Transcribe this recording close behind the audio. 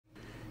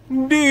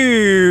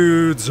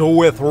Dudes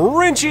with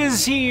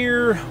wrenches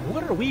here.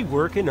 What are we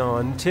working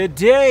on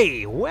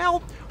today?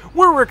 Well,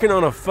 we're working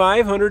on a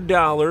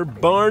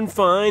 $500 barn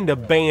find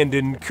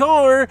abandoned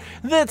car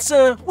that's,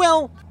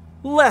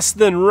 less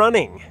than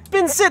running. It's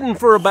been sitting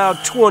for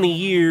about 20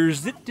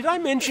 years. Did I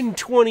mention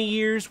 20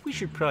 years? We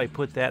should probably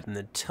put that in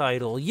the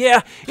title.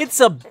 Yeah, it's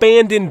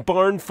abandoned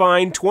barn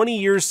find, 20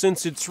 years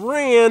since it's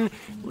ran.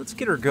 Let's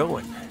get her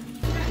going.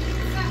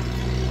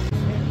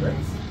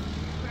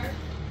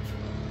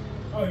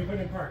 Oh, you put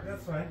it in park.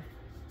 That's fine.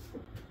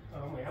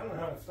 Oh, wait, I don't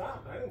know how to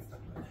stop. I didn't stop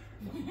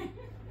it.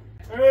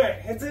 All right,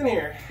 it's in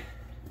here.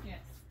 Yes.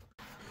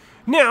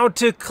 Now,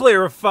 to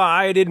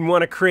clarify, I didn't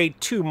want to create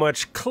too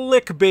much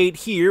clickbait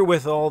here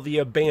with all the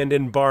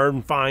abandoned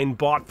barn find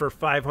bought for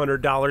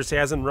 $500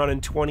 hasn't run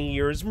in 20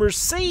 years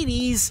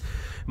Mercedes.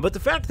 But the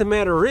fact of the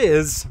matter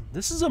is,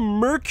 this is a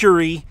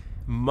Mercury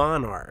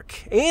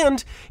Monarch.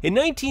 And in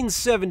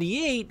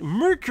 1978,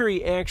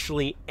 Mercury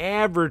actually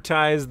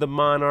advertised the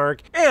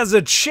Monarch as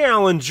a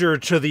challenger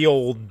to the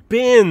old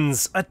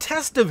Benz, a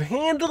test of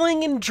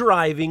handling and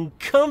driving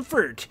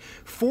comfort.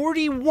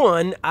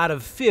 41 out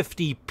of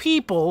 50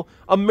 people,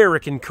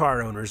 American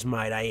car owners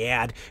might I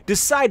add,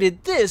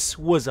 decided this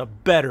was a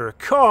better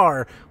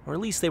car, or at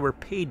least they were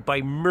paid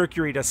by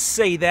Mercury to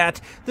say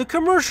that. The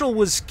commercial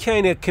was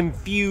kind of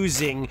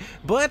confusing,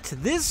 but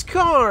this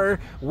car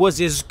was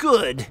as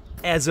good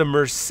as a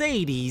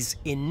Mercedes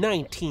in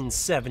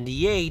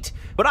 1978.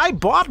 But I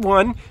bought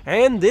one,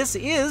 and this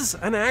is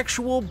an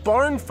actual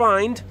barn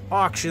find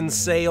auction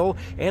sale,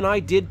 and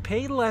I did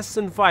pay less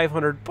than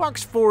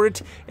 $500 for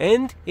it,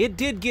 and it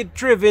did get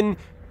driven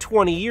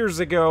 20 years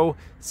ago.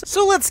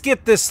 So let's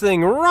get this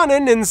thing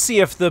running and see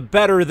if the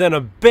better than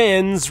a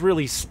Benz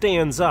really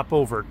stands up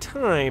over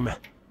time.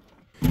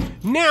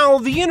 Now,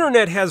 the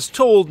internet has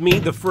told me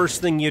the first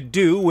thing you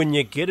do when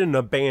you get an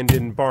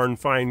abandoned barn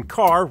find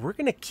car, we're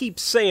going to keep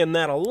saying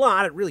that a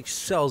lot, it really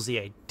sells the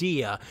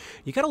idea.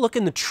 You got to look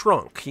in the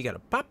trunk. You got to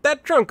pop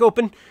that trunk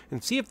open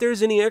and see if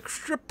there's any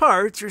extra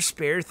parts or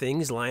spare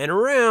things lying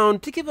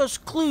around to give us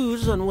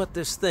clues on what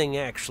this thing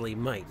actually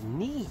might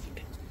need.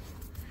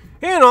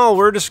 And all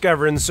we're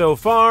discovering so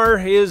far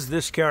is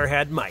this car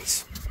had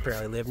mice.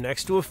 Probably lived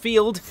next to a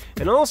field,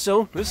 and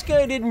also, this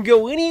guy didn't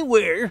go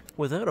anywhere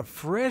without a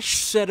fresh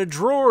set of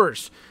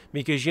drawers,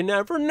 because you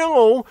never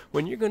know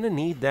when you're going to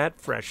need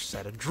that fresh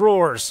set of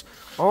drawers.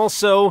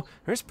 Also,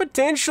 there's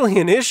potentially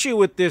an issue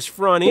with this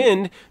front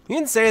end. You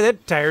can say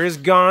that tire is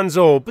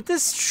gonzo, but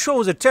this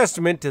shows a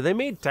testament to they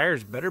made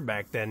tires better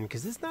back then,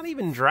 because it's not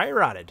even dry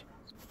rotted.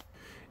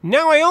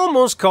 Now, I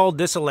almost called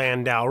this a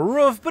Landau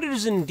roof, but it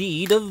is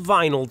indeed a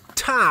vinyl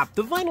top.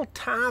 The vinyl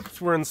tops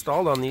were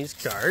installed on these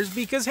cars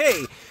because,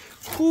 hey,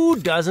 who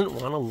doesn't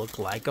want to look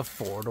like a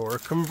four-door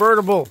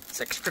convertible? It's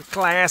extra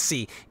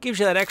classy. Gives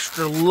you that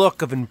extra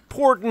look of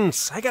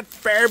importance. I got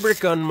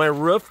fabric on my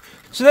roof,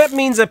 so that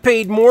means I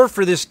paid more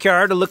for this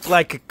car to look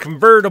like a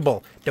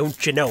convertible,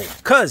 don't you know?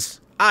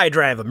 'Cause I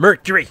drive a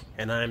Mercury,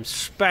 and I'm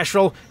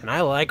special, and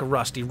I like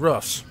rusty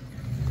roofs.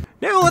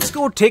 Now let's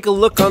go take a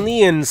look on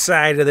the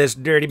inside of this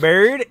dirty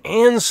bird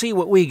and see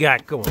what we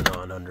got going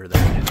on under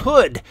that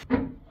hood.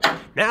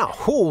 Now,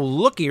 oh,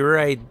 looky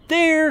right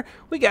there,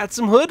 we got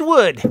some hood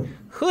wood.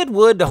 Hood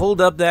wood to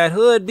hold up that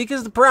hood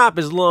because the prop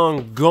is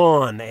long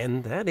gone,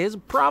 and that is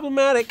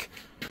problematic.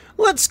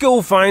 Let's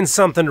go find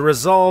something to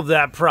resolve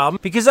that problem,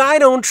 because I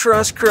don't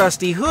trust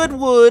crusty hood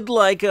wood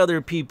like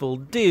other people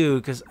do,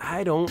 because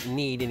I don't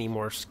need any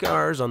more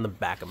scars on the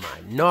back of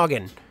my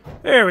noggin.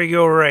 There we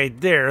go right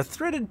there. A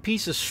threaded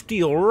piece of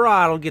steel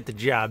rod will get the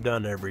job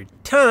done every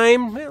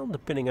time, well,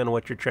 depending on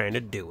what you're trying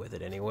to do with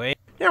it anyway.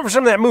 Now for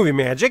some of that movie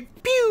magic.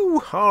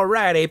 Pew!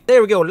 Alrighty,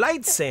 there we go,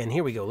 lights, and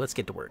here we go, let's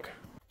get to work.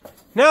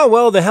 Now,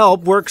 while the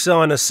help works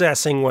on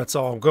assessing what's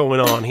all going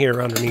on here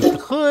underneath the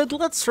hood,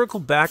 let's circle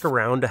back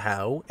around to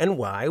how and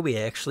why we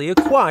actually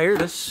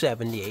acquired a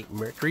 '78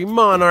 Mercury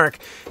Monarch.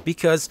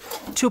 Because,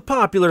 to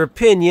popular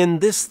opinion,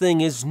 this thing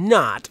is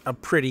not a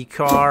pretty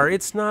car,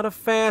 it's not a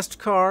fast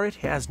car, it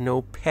has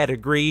no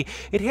pedigree,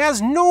 it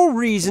has no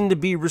reason to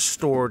be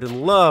restored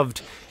and loved.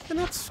 And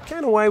that's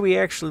kind of why we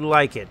actually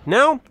like it.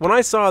 Now, when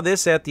I saw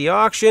this at the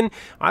auction,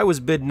 I was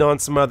bidding on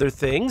some other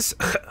things.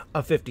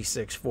 A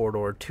 56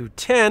 four-door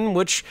 210,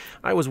 which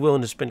I was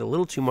willing to spend a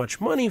little too much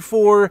money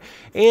for.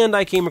 And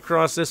I came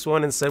across this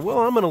one and said, well,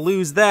 I'm going to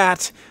lose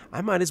that.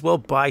 I might as well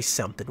buy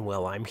something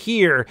while I'm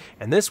here.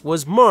 And this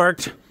was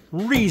marked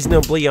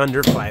reasonably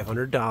under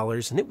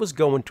 $500, and it was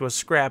going to a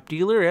scrap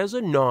dealer as a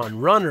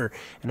non-runner,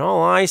 and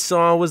all I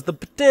saw was the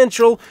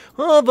potential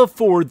of a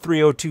Ford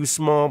 302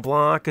 small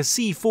block, a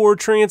C4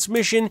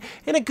 transmission,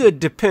 and a good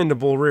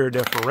dependable rear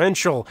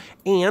differential,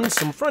 and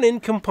some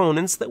front-end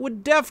components that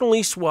would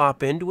definitely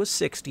swap into a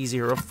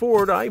 60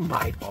 Ford I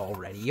might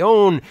already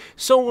own.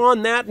 So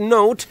on that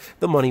note,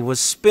 the money was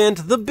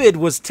spent, the bid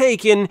was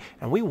taken,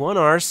 and we won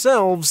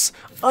ourselves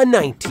a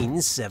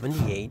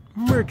 1978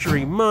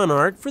 Mercury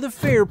Monarch for the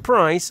fair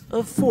price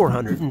of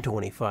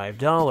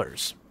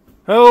 $425.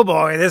 Oh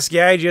boy, this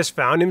guy just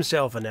found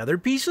himself another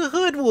piece of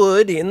hood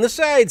wood in the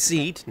side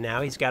seat.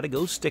 Now he's got to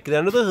go stick it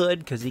under the hood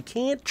because he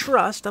can't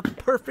trust a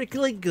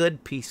perfectly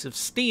good piece of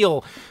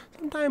steel.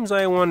 Sometimes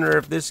I wonder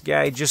if this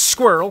guy just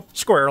squirrel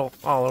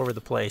all over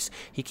the place.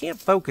 He can't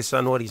focus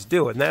on what he's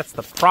doing. That's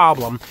the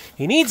problem.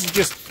 He needs to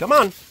just, come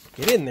on,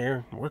 get in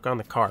there and work on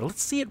the car.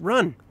 Let's see it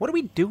run. What are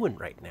we doing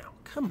right now?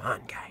 Come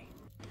on, guy.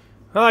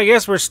 Well, I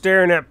guess we're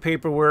staring at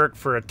paperwork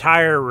for a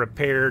tire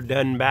repair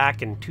done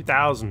back in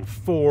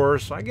 2004,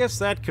 so I guess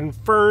that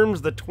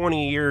confirms the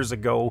 20 years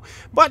ago.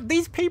 But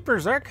these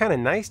papers are kind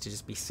of nice to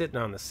just be sitting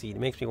on the seat. It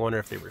makes me wonder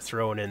if they were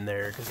thrown in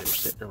there because they were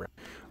sitting around.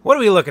 What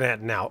are we looking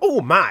at now? Oh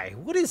my,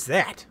 what is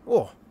that?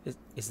 Oh,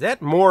 is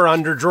that more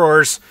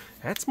underdrawers?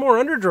 That's more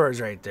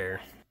underdrawers right there.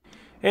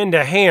 And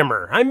a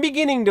hammer. I'm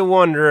beginning to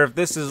wonder if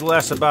this is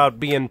less about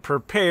being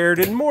prepared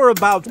and more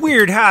about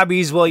weird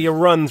hobbies while you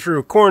run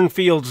through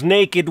cornfields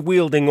naked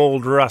wielding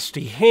old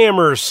rusty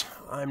hammers.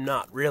 I'm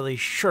not really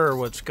sure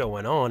what's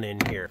going on in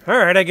here.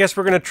 Alright, I guess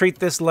we're going to treat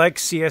this like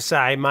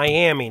CSI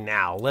Miami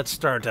now. Let's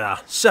start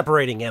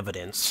separating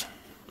evidence.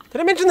 Did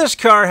I mention this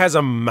car has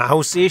a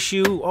mouse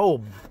issue?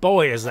 Oh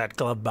boy, is that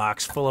glove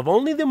box full of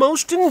only the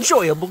most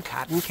enjoyable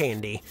cotton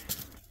candy.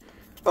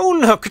 Oh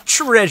look,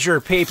 treasure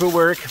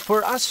paperwork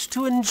for us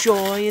to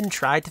enjoy and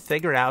try to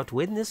figure out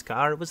when this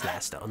car was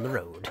last on the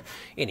road.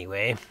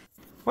 Anyway,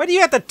 why do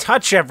you have to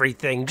touch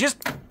everything?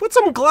 Just put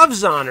some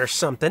gloves on or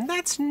something.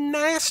 That's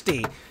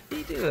nasty.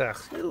 Ugh,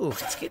 ooh,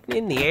 it's getting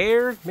in the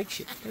air. Makes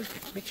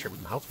your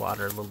mouth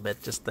water a little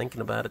bit just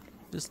thinking about it.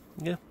 Just,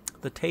 yeah,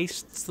 the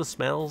tastes, the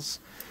smells.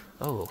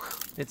 Oh,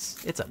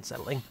 it's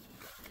unsettling.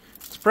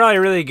 It's probably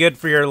really good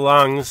for your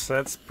lungs.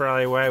 That's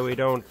probably why we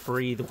don't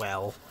breathe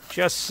well.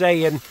 Just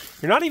saying.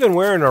 You're not even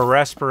wearing a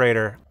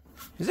respirator.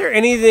 Is there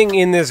anything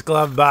in this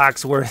glove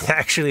box worth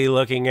actually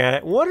looking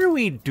at? What are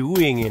we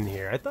doing in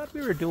here? I thought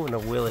we were doing a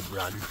will it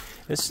run.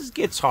 This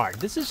gets hard.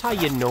 This is how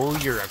you know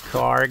you're a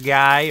car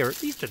guy, or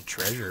at least a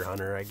treasure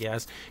hunter, I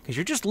guess. Because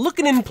you're just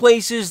looking in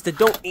places that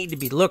don't need to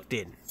be looked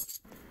in.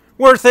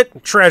 Worth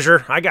it.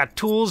 Treasure. I got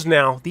tools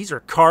now. These are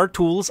car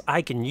tools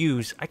I can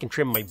use. I can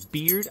trim my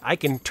beard. I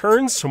can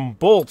turn some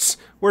bolts.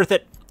 Worth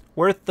it.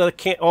 Worth the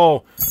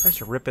oh,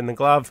 there's a rip in the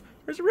glove.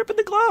 There's a rip in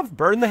the glove.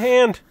 Burn the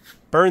hand.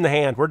 Burn the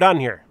hand. We're done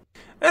here.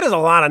 That is a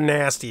lot of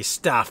nasty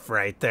stuff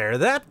right there.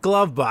 That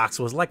glove box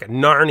was like a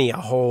Narnia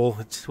hole.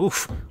 It's,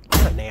 oof, a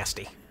lot of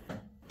nasty.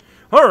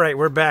 All right,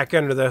 we're back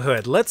under the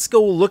hood. Let's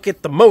go look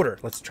at the motor.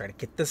 Let's try to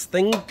get this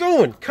thing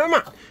going. Come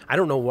on. I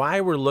don't know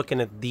why we're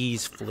looking at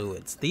these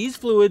fluids. These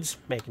fluids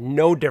make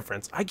no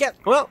difference.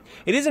 Well,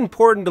 it is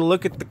important to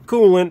look at the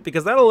coolant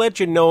because that'll let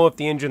you know if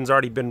the engine's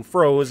already been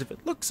froze. If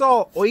it looks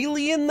all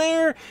oily in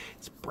there,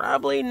 it's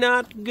probably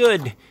not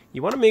good.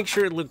 You want to make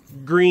sure it looks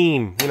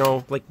green, you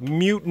know, like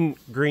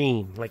mutant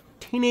green, like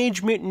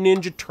Teenage Mutant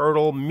Ninja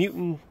Turtle,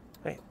 mutant.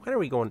 Hey, where are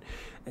we going?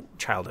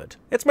 Childhood.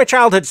 It's my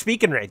childhood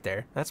speaking right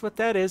there. That's what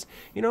that is.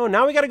 You know,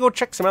 now we got to go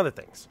check some other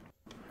things.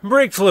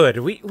 Brake fluid.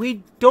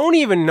 We don't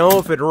even know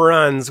if it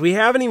runs. We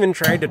haven't even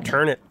tried to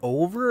turn it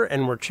over,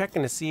 and we're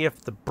checking to see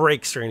if the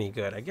brakes are any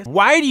good, I guess.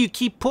 Why do you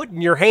keep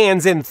putting your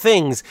hands in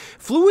things?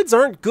 Fluids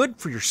aren't good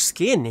for your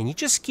skin, and you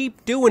just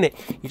keep doing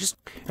it.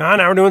 Now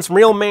we're doing some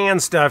real man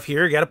stuff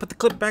here. Got to put the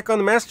clip back on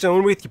the master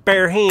cylinder with your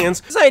bare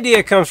hands. This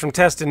idea comes from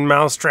testing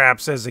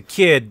mousetraps as a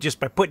kid, just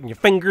by putting your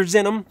fingers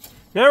in them.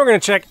 Now we're going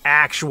to check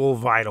actual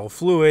vital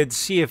fluids,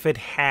 see if it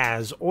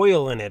has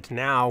oil in it.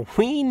 Now,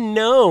 we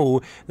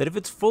know that if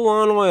it's full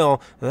on oil,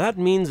 that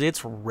means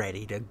it's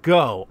ready to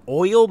go.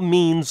 Oil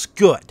means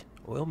good.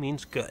 Oil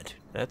means good.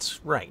 That's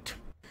right.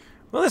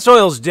 Well, this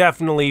oil's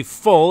definitely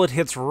full. It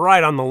hits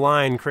right on the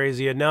line,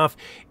 crazy enough.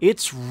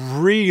 It's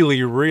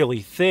really,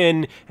 really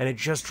thin, and it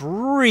just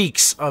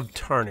reeks of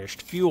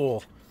tarnished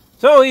fuel.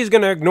 So he's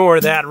going to ignore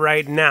that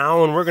right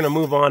now, and we're going to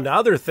move on to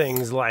other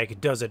things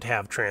like, does it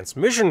have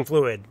transmission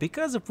fluid?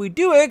 Because if we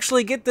do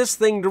actually get this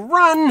thing to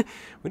run,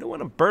 we don't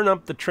want to burn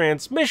up the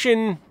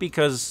transmission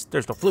because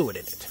there's no fluid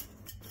in it.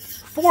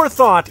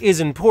 Forethought is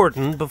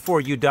important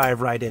before you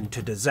dive right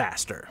into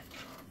disaster.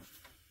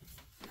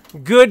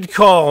 Good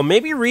call.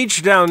 Maybe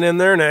reach down in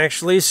there and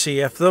actually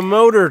see if the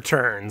motor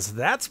turns.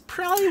 That's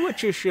probably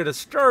what you should have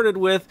started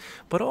with,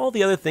 but all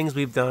the other things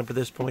we've done to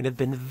this point have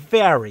been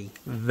very,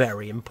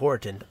 very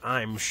important.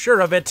 I'm sure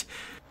of it.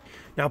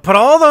 Now put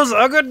all those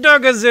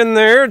ugga-duggas in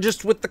there,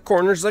 just with the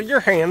corners of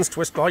your hands.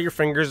 Twist all your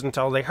fingers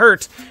until they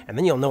hurt, and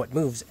then you'll know it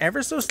moves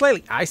ever so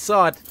slightly. I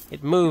saw it.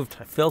 It moved.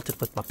 I felt it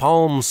with my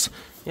palms.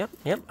 Yep,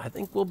 I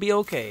think we'll be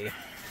okay.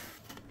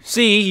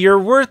 See, your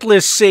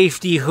worthless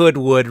safety hood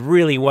wood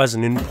really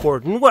wasn't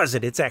important, was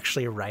it? It's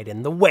actually right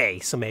in the way,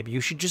 so maybe you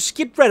should just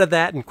get rid of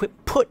that and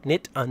quit putting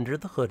it under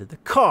the hood of the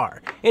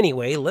car.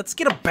 Anyway, let's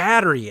get a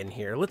battery in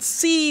here. Let's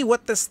see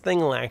what this thing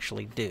will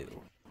actually do.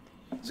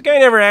 This guy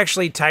never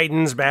actually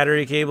tightens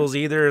battery cables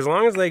either. As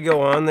long as they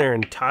go on there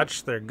and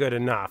touch, they're good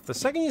enough. The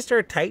second you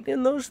start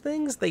tightening those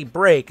things, they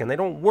break and they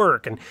don't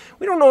work, and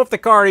we don't know if the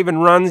car even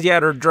runs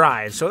yet or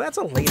drives, so that's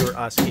a later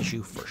us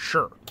issue for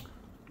sure.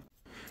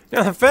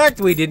 Now, the fact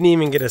that we didn't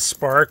even get a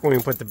spark when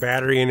we put the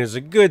battery in is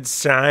a good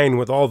sign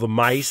with all the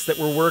mice that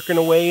were working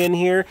away in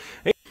here.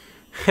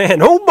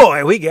 And oh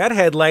boy, we got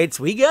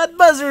headlights, we got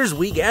buzzers,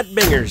 we got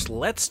bingers.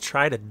 Let's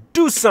try to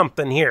do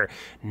something here.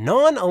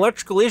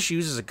 Non-electrical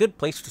issues is a good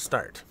place to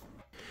start.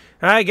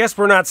 I guess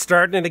we're not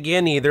starting it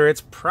again either.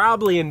 It's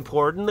probably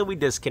important that we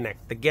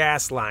disconnect the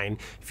gas line.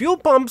 Fuel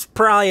pump's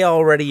probably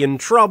already in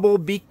trouble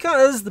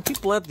because the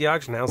people at the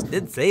auction house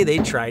did say they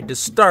tried to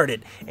start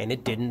it and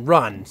it didn't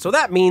run. So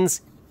that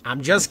means,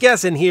 I'm just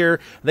guessing here,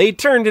 they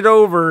turned it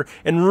over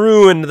and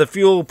ruined the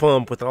fuel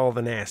pump with all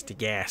the nasty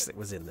gas that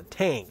was in the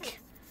tank.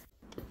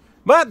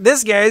 But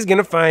this guy's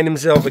gonna find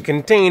himself a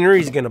container.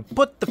 He's gonna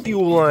put the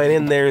fuel line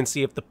in there and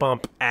see if the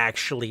pump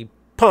actually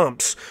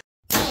pumps.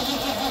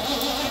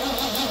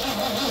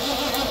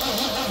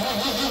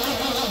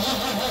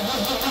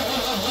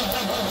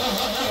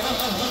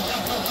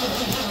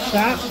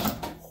 Stop.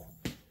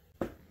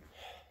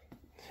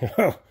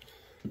 Oh,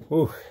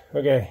 ooh,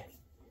 okay.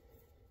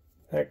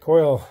 That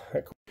coil.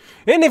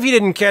 And if you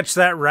didn't catch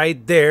that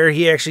right there,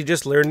 he actually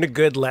just learned a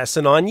good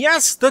lesson on,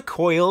 yes, the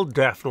coil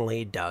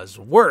definitely does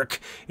work.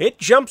 It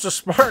jumps a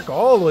spark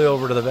all the way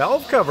over to the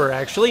valve cover,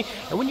 actually,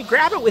 and when you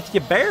grab it with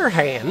your bare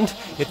hand,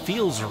 it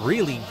feels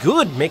really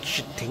good, makes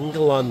you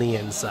tingle on the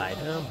inside.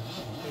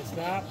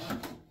 Stop.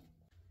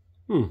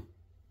 The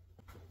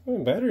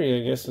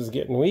battery, I guess, is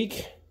getting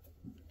weak.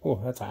 Oh,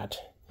 that's hot.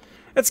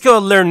 Let's go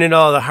learn it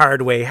all the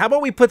hard way. How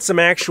about we put some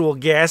actual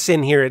gas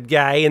in here,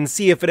 guy, and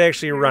see if it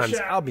actually runs.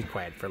 I'll be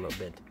quiet for a little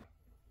bit.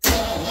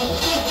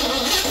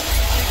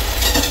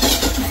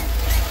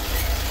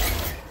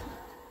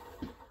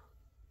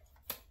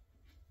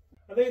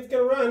 I think it's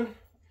gonna run.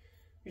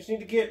 We just need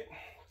to get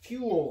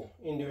fuel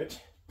into it.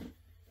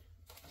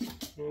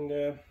 And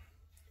we're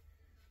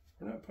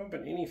not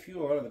pumping any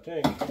fuel out of the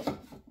tank. All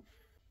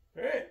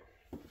right.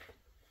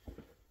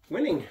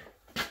 Winning.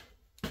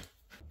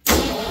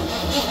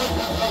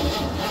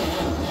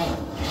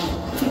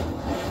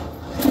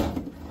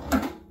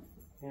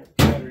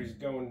 Battery's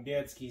going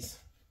dead skis.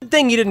 Good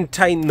thing you didn't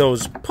tighten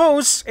those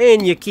posts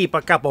and you keep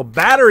a couple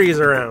batteries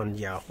around,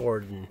 you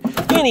hoarding.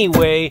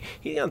 Anyway,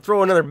 he's gonna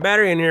throw another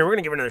battery in here. We're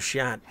gonna give it another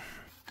shot.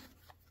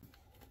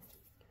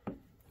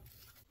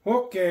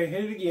 Okay,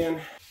 hit it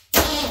again.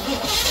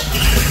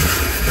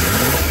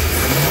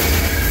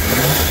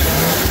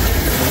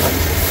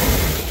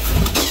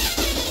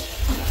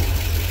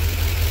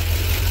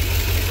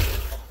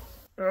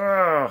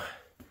 Oh,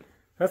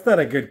 that's not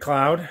a good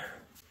cloud.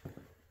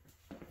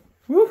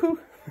 Woohoo!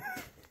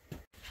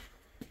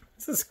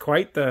 This is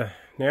quite the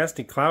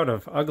nasty cloud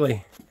of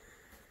ugly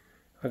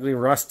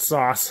rust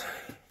sauce.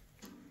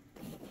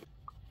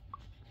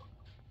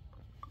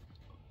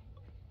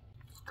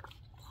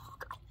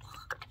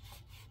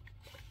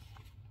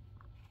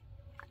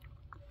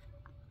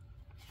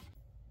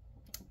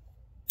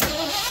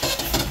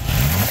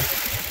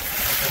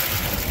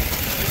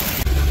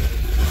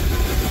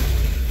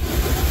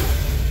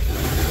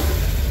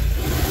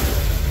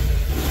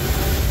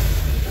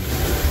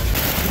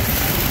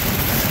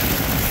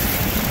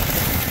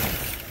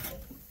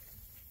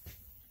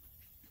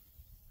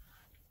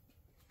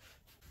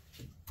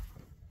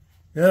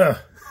 Ugh.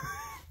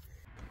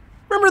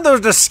 Remember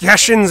those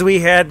discussions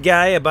we had,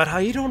 Guy, about how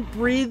you don't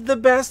breathe the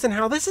best and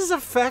how this is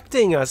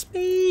affecting us?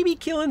 Maybe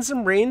killing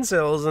some brain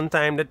cells from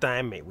time to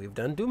time. Maybe we've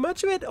done too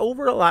much of it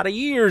over a lot of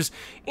years.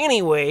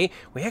 Anyway,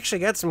 we actually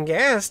got some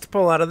gas to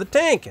pull out of the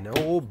tank, and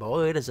oh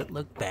boy, does it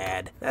look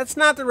bad. That's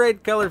not the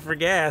right color for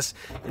gas,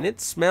 and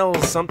it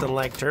smells something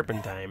like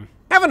turpentine.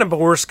 Having a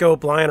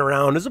borescope lying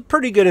around is a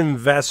pretty good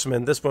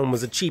investment. This one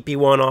was a cheapy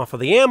one off of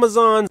the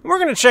Amazon. We're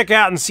going to check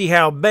out and see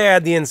how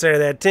bad the inside of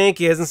that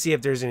tank is and see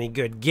if there's any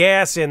good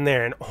gas in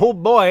there. And oh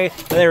boy,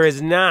 there is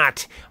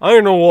not. I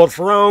know what's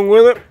wrong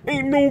with it.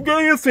 Ain't no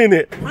gas in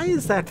it. Why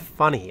is that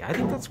funny? I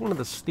think that's one of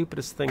the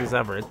stupidest things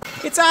ever.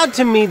 It's odd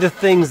to me the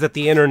things that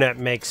the internet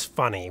makes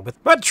funny.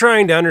 But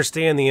trying to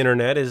understand the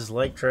internet is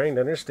like trying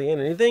to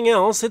understand anything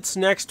else. It's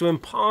next to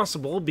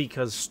impossible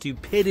because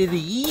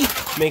stupidity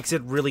makes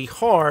it really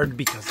hard.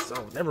 Because,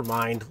 oh, never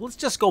mind. Let's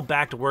just go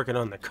back to working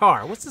on the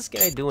car. What's this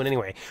guy doing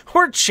anyway?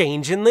 We're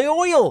changing the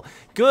oil.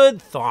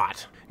 Good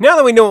thought. Now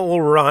that we know it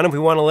will run, if we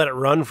want to let it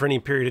run for any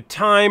period of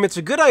time, it's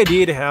a good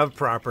idea to have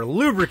proper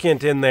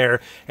lubricant in there.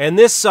 And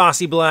this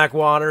saucy black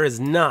water is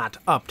not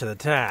up to the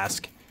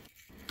task.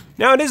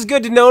 Now, it is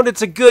good to note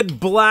it's a good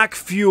black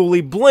fuel-y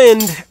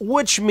blend,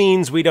 which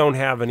means we don't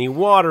have any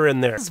water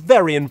in there. It's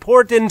very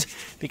important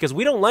because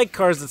we don't like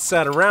cars that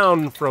sat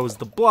around and froze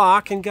the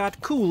block and got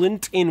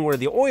coolant in where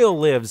the oil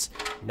lives.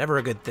 Never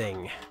a good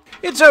thing.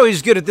 It's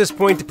always good at this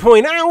point to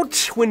point out,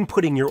 when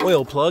putting your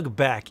oil plug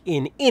back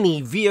in any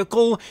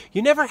vehicle,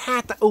 you never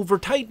have to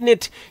over-tighten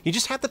it. You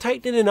just have to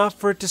tighten it enough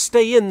for it to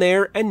stay in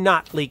there and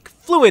not leak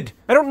fluid.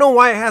 I don't know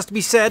why it has to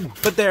be said,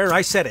 but there,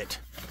 I said it.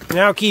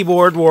 Now,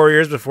 keyboard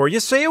warriors, before you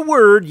say a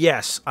word,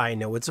 yes, I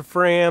know it's a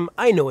Fram.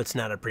 I know it's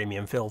not a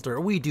premium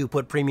filter. We do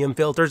put premium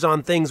filters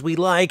on things we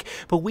like,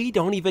 but we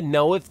don't even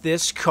know if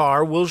this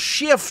car will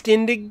shift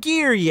into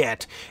gear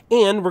yet.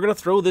 And we're going to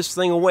throw this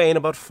thing away in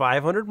about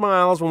 500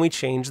 miles when we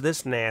change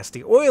this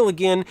nasty oil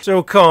again,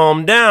 so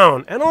calm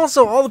down. And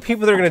also, all the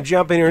people that are going to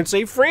jump in here and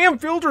say, Fram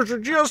filters are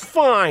just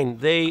fine.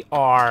 They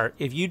are.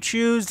 If you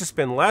choose to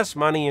spend less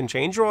money and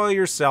change your oil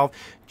yourself,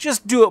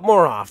 just do it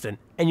more often,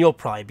 and you'll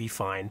probably be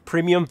fine.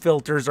 Premium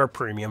filters are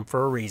premium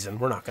for a reason.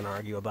 We're not going to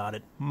argue about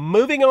it.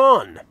 Moving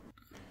on.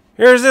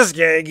 Here's this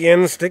guy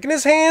again, sticking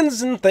his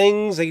hands in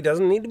things he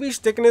doesn't need to be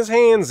sticking his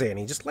hands in.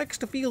 He just likes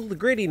to feel the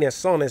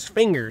grittiness on his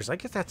fingers. I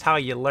guess that's how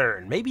you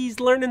learn. Maybe he's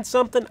learning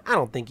something. I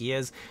don't think he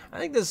is. I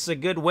think this is a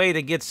good way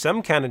to get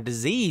some kind of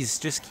disease.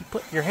 Just keep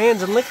putting your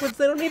hands in liquids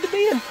they don't need to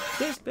be in.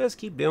 Just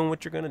keep doing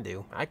what you're going to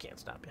do. I can't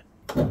stop you.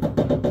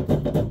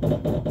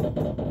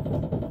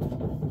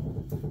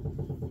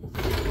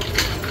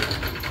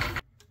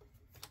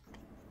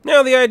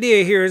 Now, the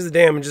idea here is the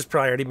damage has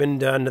probably already been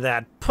done to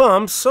that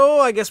pump, so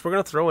I guess we're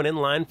going to throw an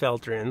inline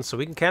filter in so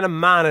we can kind of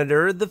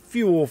monitor the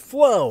fuel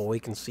flow. We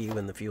can see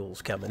when the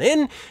fuel's coming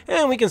in,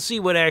 and we can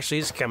see what actually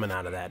is coming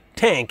out of that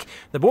tank.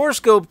 The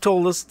borescope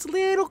told us it's a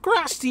little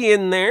crusty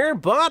in there,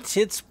 but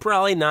it's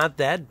probably not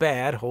that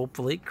bad.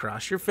 Hopefully,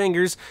 cross your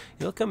fingers,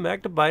 it'll come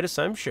back to bite us,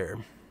 I'm sure.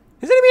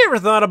 Has anybody ever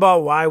thought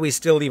about why we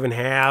still even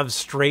have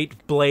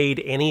straight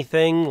blade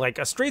anything? Like,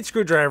 a straight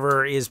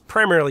screwdriver is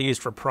primarily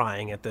used for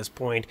prying at this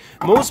point.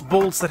 Most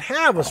bolts that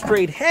have a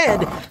straight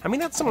head, I mean,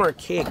 that's some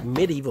archaic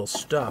medieval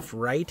stuff,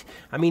 right?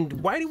 I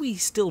mean, why do we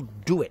still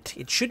do it?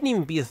 It shouldn't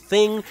even be a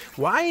thing.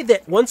 Why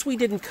that once we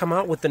didn't come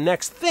out with the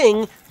next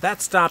thing,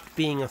 that stopped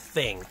being a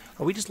thing?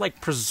 Are we just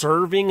like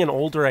preserving an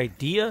older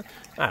idea?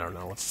 I don't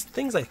know. It's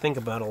things I think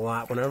about a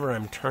lot whenever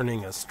I'm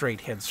turning a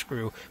straight head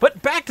screw.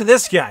 But back to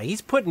this guy.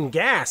 He's putting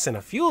gas in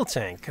a fuel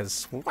tank,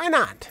 because why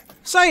not?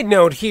 Side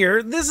note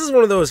here, this is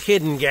one of those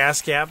hidden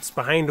gas caps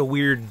behind a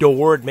weird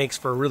door. It makes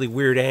for a really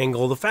weird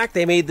angle. The fact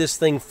they made this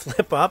thing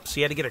flip up so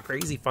you had to get a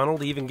crazy funnel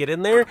to even get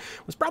in there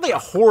was probably a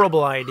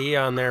horrible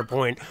idea on their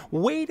point.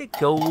 Way to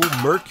go,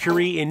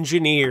 Mercury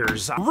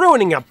engineers.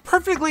 Ruining a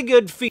perfectly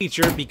good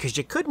feature because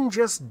you couldn't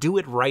just do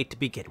it right to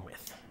begin with.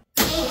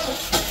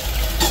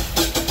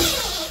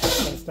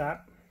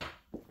 Stop.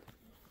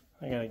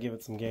 I gotta give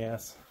it some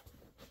gas.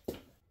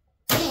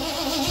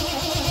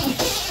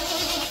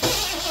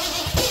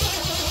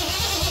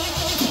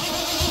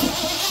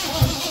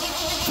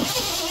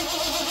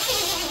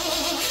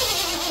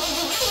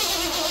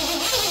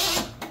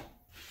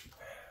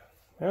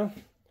 Well,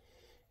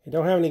 I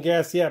don't have any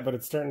gas yet, but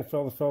it's starting to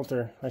fill the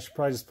filter. I should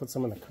probably just put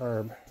some in the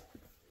carb.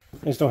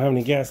 I just don't have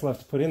any gas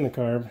left to put in the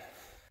carb.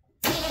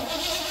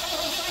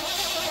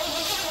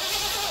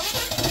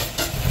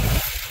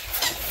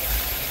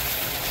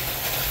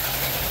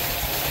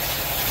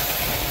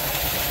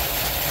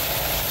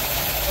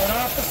 Turn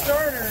off the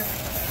starter.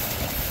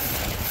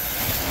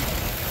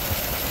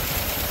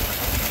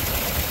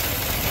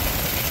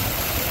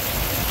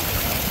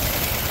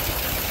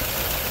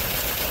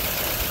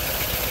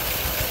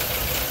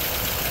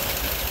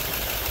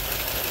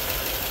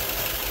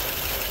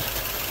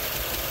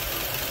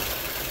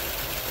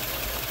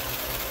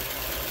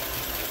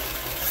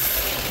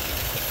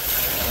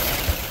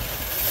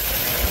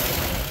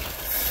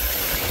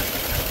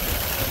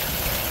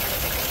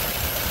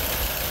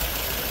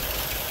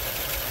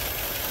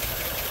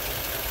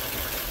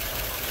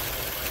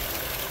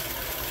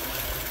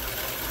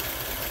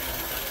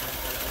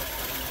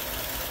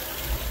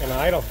 And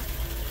idle.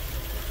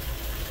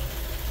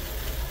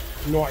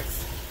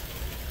 Nice.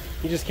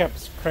 You just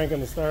kept cranking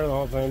the starter the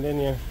whole time,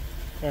 didn't you?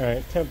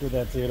 Alright, tempted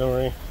that too, don't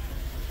worry.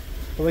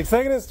 Well, the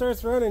second it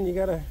starts running, you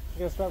gotta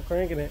stop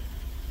cranking it.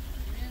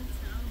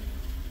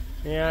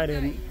 Yeah, I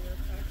didn't.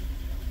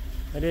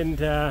 I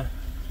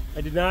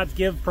did not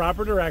give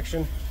proper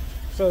direction.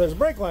 So there's a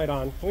brake light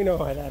on. We know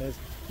why that is.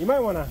 You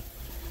might wanna...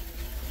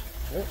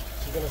 Oh,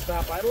 she's gonna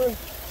stop idling.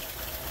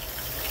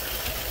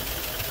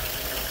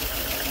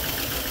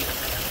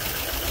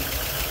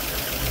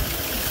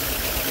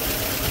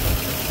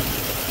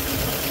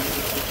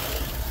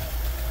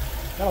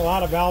 Got a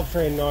lot of valve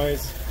train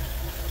noise,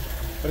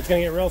 but it's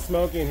going to get real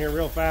smoky in here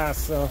real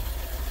fast, so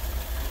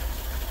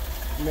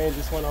you may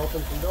just want to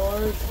open some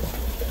doors.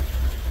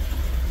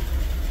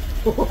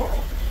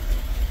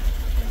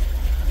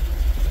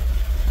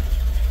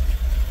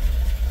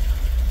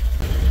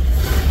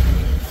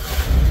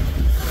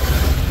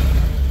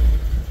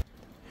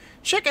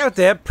 Check out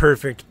that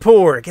perfect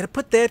pour. Gotta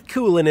put that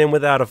coolant in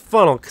without a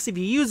funnel, because if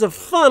you use a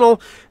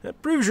funnel, that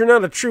proves you're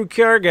not a true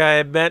car guy,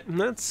 I bet. And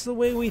that's the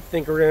way we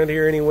think around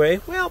here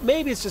anyway. Well,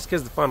 maybe it's just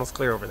because the funnel's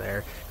clear over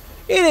there.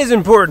 It is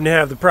important to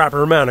have the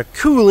proper amount of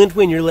coolant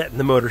when you're letting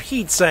the motor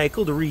heat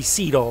cycle to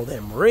reseat all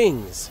them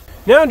rings.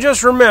 Now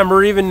just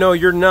remember, even though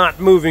you're not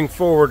moving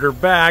forward or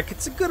back,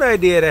 it's a good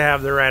idea to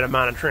have the right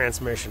amount of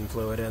transmission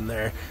fluid in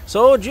there.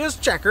 So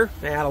just check her,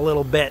 add a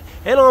little bit.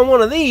 And on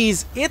one of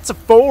these, it's a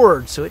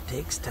Ford, so it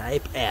takes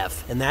type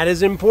F. And that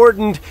is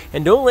important,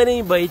 and don't let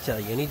anybody tell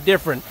you any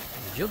different.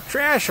 You'll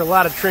trash a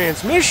lot of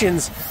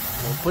transmissions.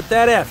 Don't put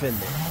that F in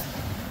there.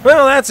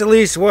 Well, that's at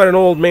least what an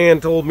old man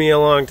told me a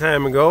long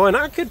time ago, and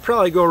I could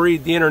probably go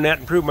read the internet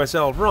and prove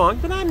myself wrong,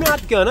 but I'm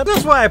not gonna.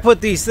 That's why I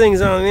put these things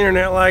on the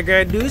internet like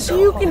I do, so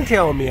you can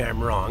tell me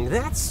I'm wrong.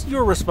 That's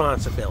your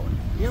responsibility.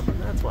 Yep,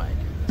 that's why I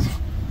do this.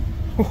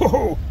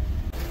 Whoa!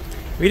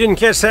 We didn't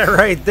catch that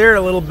right there.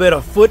 A little bit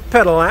of foot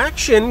pedal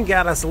action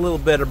got us a little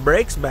bit of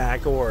brakes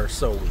back, or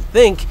so we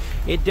think.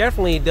 It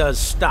definitely does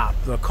stop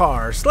the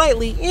car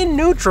slightly in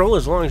neutral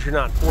as long as you're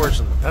not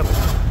forcing the pedal.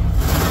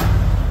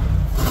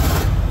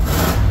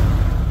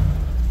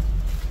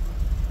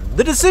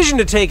 The decision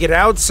to take it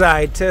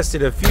outside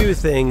tested a few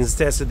things,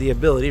 tested the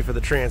ability for the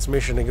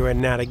transmission to go in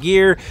and out of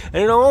gear,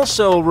 and it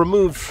also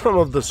removed some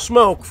of the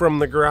smoke from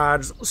the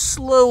garage,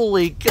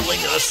 slowly killing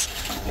us.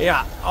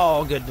 Yeah,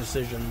 all good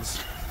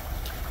decisions.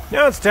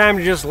 Now it's time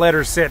to just let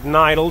her sit and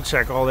idle,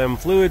 check all them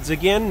fluids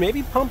again,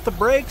 maybe pump the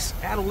brakes,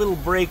 add a little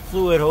brake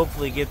fluid,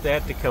 hopefully get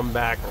that to come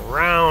back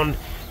around,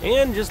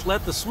 and just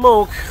let the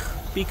smoke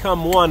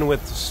become one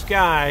with the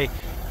sky.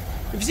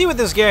 If you see what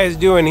this guy is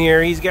doing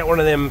here, he's got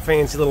one of them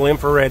fancy little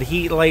infrared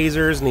heat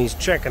lasers, and he's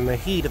checking the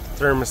heat at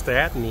the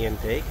thermostat and the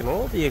intake and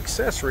all the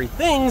accessory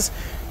things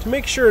to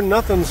make sure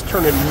nothing's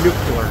turning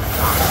nuclear.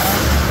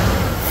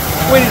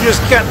 Way to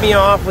just cut me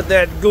off with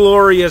that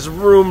glorious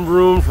vroom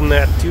vroom from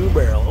that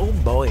 2-barrel. Oh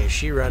boy, is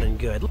she running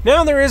good.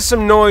 Now there is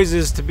some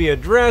noises to be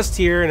addressed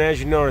here, and as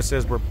you notice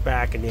as we're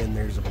backing in,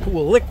 there's a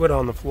pool of liquid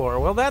on the floor.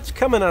 Well, that's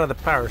coming out of the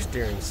power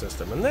steering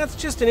system, and that's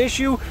just an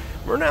issue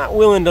we're not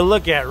willing to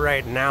look at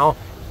right now.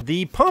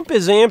 The pump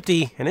is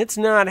empty, and it's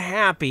not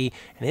happy,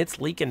 and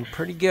it's leaking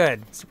pretty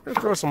good. So we're going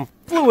to throw some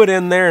fluid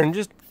in there and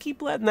just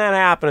keep letting that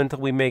happen until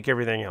we make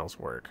everything else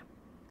work.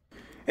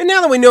 And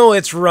now that we know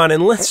it's running,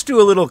 let's do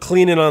a little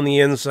cleaning on the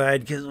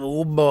inside, because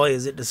oh boy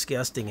is it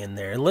disgusting in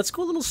there. And let's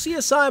go a little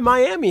CSI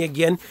Miami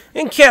again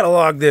and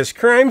catalog this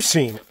crime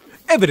scene.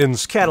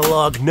 Evidence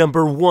catalog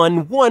number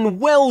 1, one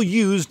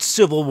well-used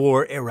Civil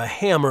War era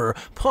hammer.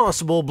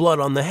 Possible blood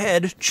on the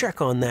head,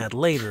 check on that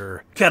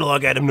later.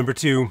 Catalog item number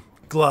 2,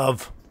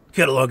 glove.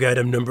 Catalog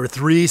item number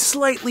 3,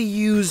 slightly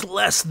used,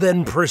 less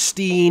than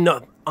pristine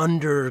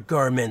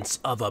undergarments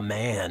of a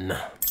man.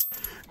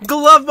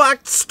 Glove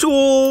box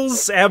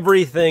tools,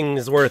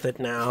 everything's worth it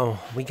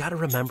now. We gotta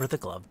remember the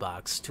glove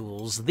box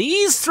tools.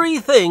 These 3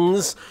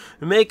 things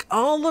make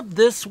all of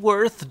this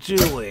worth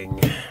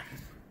doing.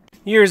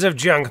 Years of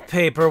junk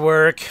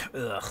paperwork,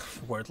 ugh,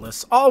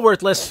 worthless. All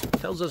worthless,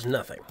 tells us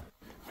nothing.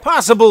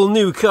 Possible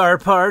new car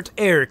part,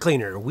 air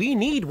cleaner. We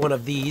need one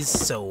of these,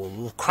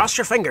 so cross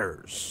your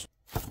fingers.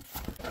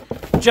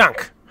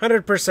 Junk.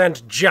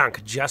 100%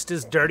 junk, just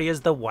as dirty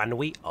as the one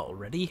we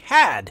already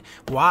had.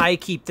 Why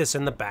keep this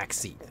in the back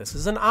seat? This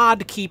is an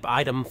odd keep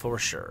item for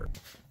sure.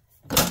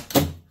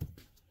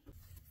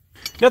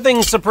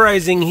 Nothing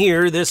surprising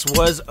here. This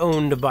was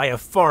owned by a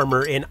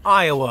farmer in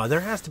Iowa. There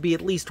has to be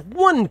at least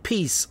one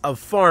piece of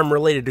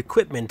farm-related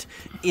equipment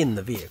in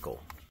the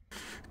vehicle.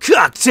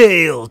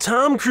 Cocktail!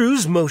 Tom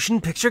Cruise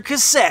motion picture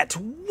cassette.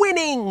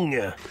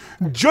 Winning!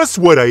 Just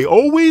what I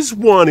always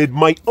wanted,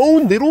 my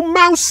own little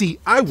mousey.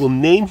 I will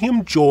name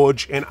him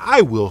George, and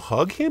I will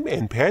hug him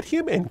and pet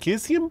him and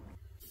kiss him.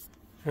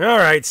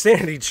 Alright,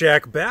 sanity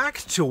check. Back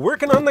to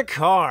working on the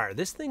car.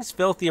 This thing's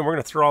filthy and we're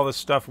going to throw all this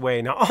stuff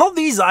away. Now, all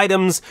these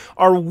items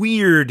are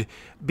weird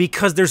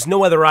because there's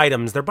no other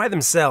items. They're by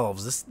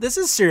themselves. This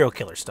is serial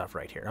killer stuff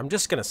right here. I'm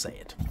just going to say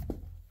it.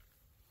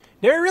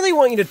 Now, I really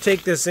want you to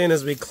take this in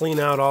as we clean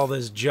out all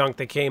this junk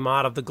that came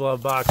out of the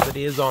glove box that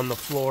is on the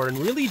floor and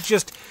really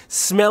just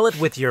smell it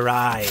with your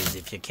eyes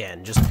if you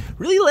can. Just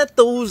really let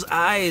those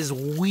eyes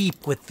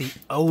weep with the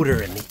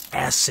odor and the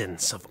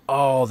essence of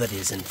all that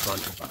is in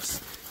front of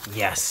us.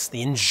 Yes,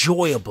 the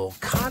enjoyable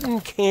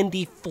cotton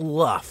candy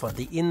fluff on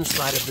the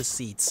inside of the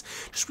seats.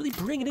 Just really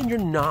bring it in your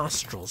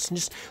nostrils and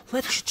just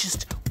let you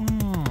just,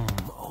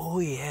 oh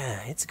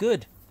yeah, it's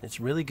good. It's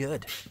really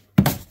good.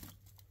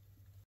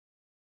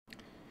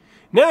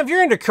 Now, if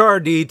you're into car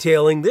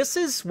detailing, this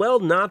is, well,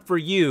 not for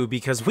you,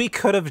 because we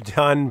could have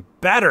done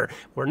better.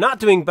 We're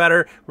not doing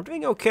better. We're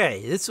doing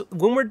okay.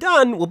 When we're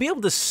done, we'll be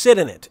able to sit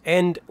in it.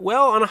 And,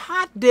 well, on a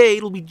hot day,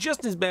 it'll be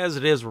just as bad as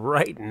it is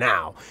right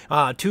now.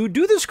 To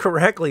do this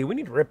correctly, we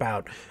need to rip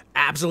out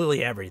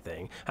absolutely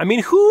everything. I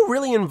mean, who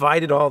really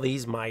invited all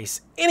these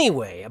mice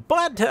anyway?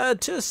 But,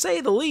 to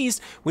say the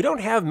least, we don't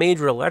have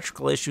major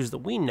electrical issues that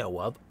we know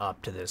of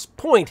up to this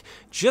point.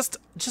 Just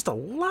a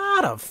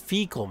lot of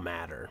fecal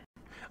matter.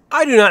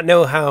 I do not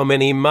know how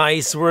many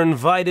mice were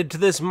invited to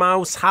this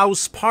mouse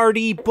house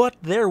party, but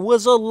there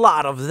was a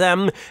lot of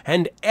them,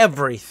 and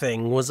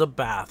everything was a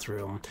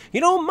bathroom.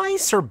 You know,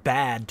 mice are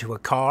bad to a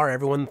car.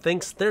 Everyone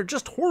thinks they're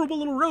just horrible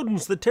little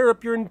rodents that tear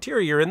up your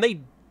interior, and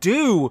they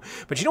do.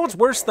 But you know what's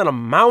worse than a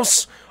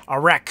mouse? A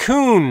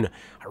raccoon.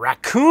 A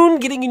raccoon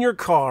getting in your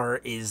car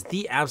is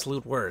the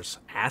absolute worst.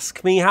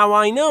 Ask me how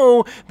I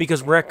know,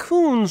 because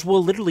raccoons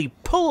will literally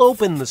pull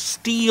open the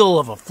steel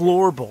of a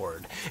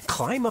floorboard,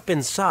 climb up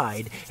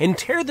inside, and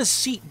tear the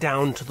seat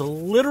down to the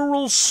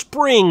literal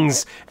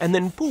springs, and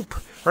then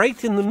boop,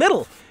 right in the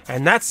middle.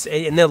 And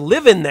they'll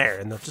live in there,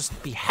 and they'll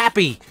just be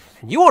happy.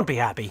 And you won't be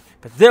happy,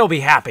 but they'll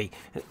be happy.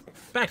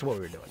 Back to what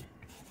we were doing.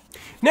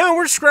 Now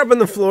we're scrubbing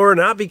the floor,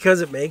 not because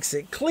it makes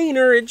it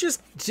cleaner, it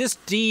just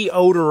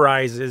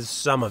deodorizes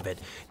some of it.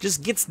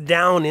 Just gets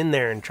down in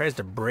there and tries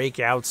to break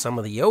out some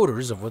of the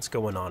odors of what's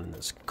going on in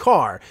this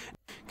car.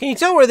 Can you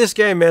tell where this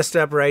guy messed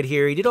up right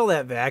here? He did all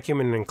that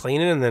vacuuming and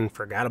cleaning and then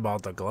forgot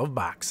about the glove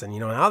box. And, you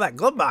know, now that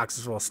glove box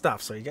is full of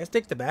stuff. So you guys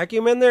take the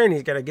vacuum in there and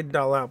he's got to get it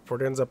all out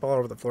before it ends up all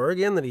over the floor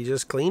again that he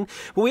just cleaned.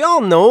 But we all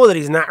know that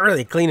he's not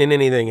really cleaning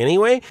anything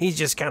anyway. He's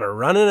just kind of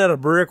running at a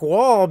brick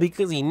wall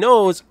because he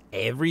knows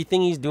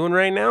everything he's doing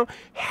right now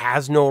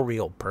has no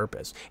real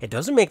purpose. It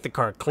doesn't make the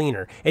car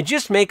cleaner. It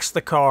just makes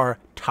the car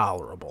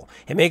tolerable.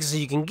 It makes it so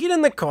you can get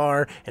in the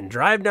car and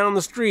drive down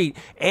the street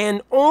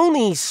and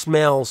only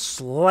smell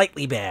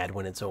slightly bad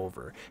when it's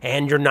over.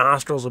 And your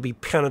nostrils will be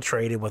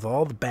penetrated with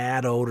all the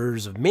bad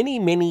odors of many,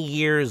 many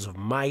years of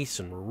mice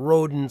and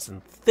rodents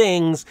and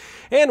things.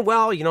 And,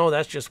 well, you know,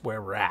 that's just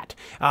where we're at.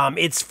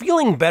 It's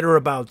feeling better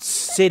about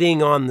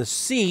sitting on the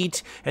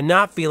seat and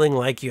not feeling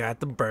like you have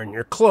to burn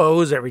your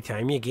clothes every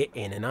time you get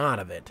in and out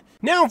of it.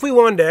 Now, if we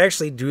wanted to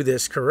actually do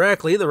this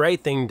correctly, the right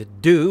thing to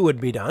do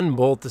would be to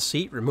unbolt the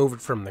seat, remove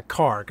it from the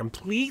car,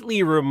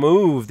 completely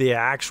remove the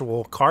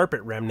actual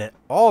carpet remnant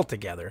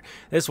altogether.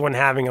 This one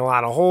having a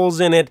lot of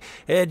holes in it,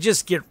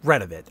 just get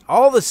rid of it.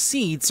 All the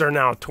seats are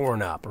now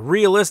torn up.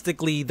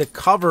 Realistically, the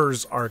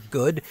covers are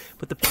good,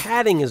 but the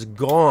padding is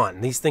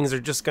gone. These things are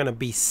just going to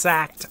be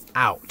sacked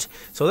out.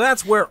 So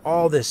that's where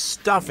all this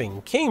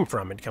stuffing came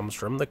from. It comes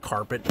from the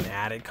carpet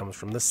mat, it comes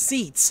from the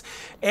seats.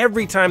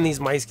 Every time these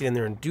mice get in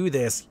there and do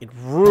this, it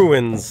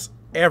ruins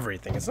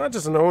everything. It's not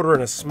just an odor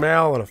and a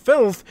smell and a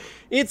filth,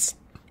 it's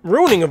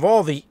ruining of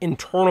all the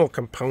internal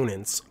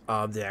components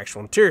of the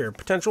actual interior,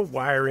 potential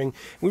wiring.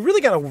 We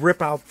really got to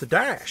rip out the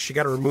dash. You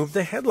got to remove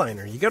the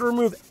headliner. You got to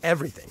remove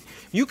everything.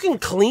 You can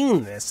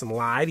clean this and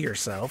lie to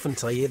yourself and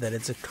tell you that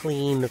it's a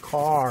clean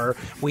car.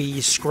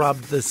 We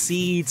scrubbed the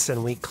seats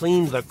and we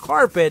cleaned the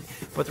carpet,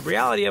 but the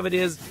reality of it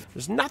is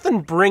there's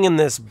nothing bringing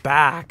this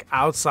back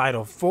outside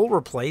of full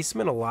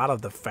replacement, a lot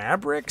of the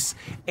fabrics,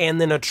 and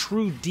then a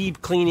true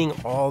deep cleaning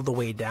all the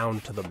way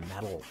down to the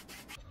metal.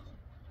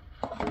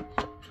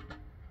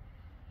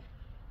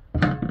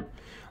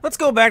 Let's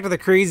go back to the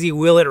crazy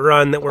will it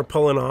run that we're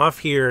pulling off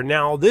here.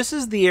 Now, this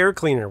is the air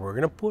cleaner. We're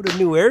going to put a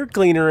new air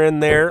cleaner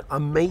in there.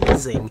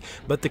 Amazing.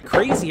 But the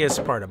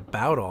craziest part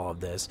about all of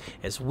this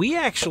is we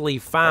actually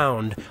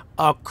found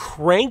a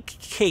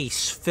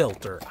crankcase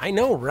filter. I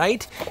know,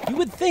 right? You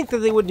would think that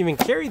they wouldn't even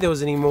carry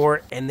those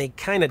anymore, and they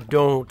kind of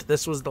don't.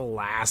 This was the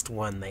last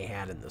one they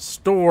had in the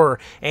store.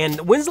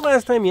 And when's the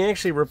last time you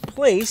actually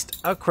replaced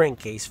a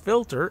crankcase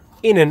filter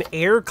in an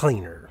air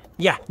cleaner?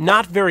 Yeah,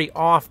 not very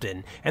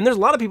often. And there's a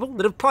lot of people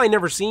that have probably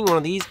never seen one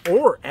of these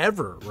or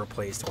ever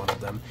replaced one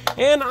of them.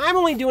 And I'm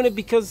only doing it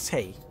because,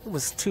 hey, it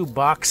was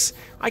 $2.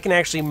 I can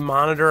actually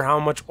monitor how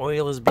much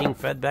oil is being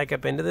fed back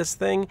up into this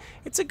thing.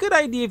 It's a good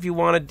idea if you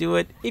want to do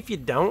it. If you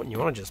don't, and you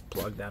want to just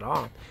plug that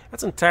off,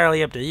 that's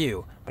entirely up to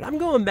you. But I'm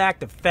going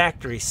back to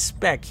factory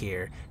spec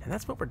here, and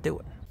that's what we're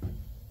doing.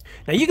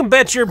 Now, you can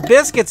bet your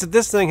biscuits if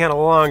this thing had a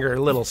longer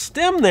little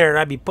stem there,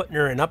 I'd be putting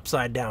her in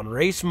upside down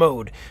race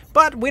mode.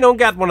 But we don't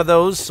got one of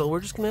those, so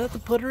we're just going to have to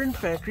put her in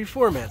factory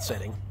format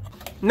setting.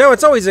 Now,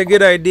 it's always a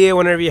good idea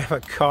whenever you have a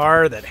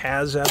car that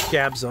has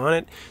hubcaps on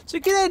it. It's a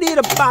good idea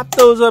to pop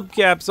those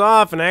hubcaps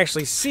off and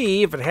actually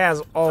see if it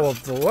has all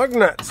of the lug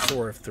nuts,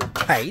 or if they're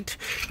tight,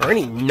 or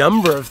any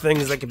number of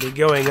things that could be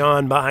going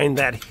on behind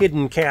that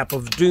hidden cap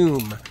of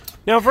doom.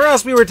 Now, for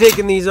us, we were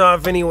taking these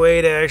off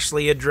anyway to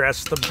actually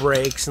address the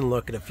brakes and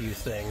look at a few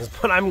things.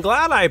 But I'm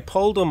glad I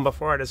pulled them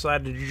before I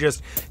decided to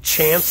just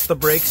chance the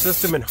brake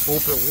system and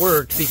hope it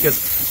worked,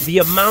 because the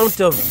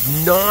amount of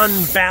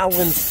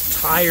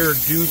non-balanced tire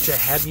due to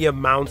heavy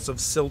amounts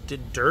of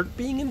silted dirt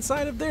being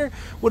inside of there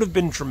would have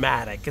been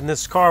dramatic, and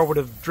this car would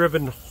have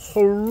driven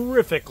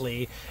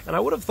horrifically, and I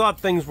would have thought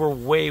things were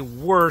way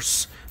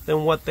worse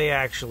than what they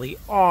actually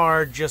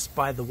are just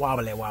by the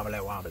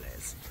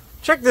wobblies.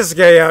 Check this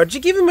guy out. You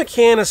give him a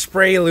can of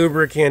spray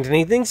lubricant and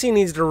he thinks he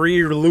needs to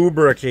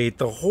re-lubricate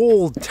the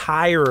whole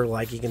tire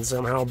like he can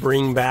somehow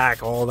bring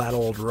back all that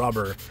old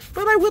rubber.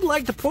 But I would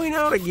like to point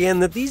out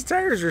again that these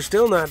tires are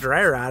still not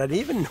dry rotted,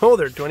 even though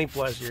they're 20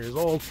 plus years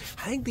old.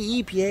 I think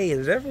the EPA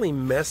has definitely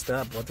messed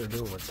up what they're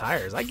doing with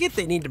tires. I get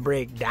they need to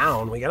break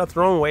down. We gotta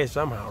throw them away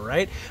somehow,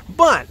 right?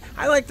 But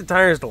I like the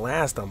tires to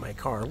last on my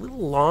car a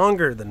little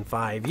longer than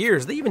 5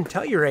 years. They even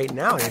tell you right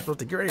now you're supposed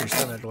to get rid of your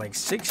stuff after like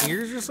 6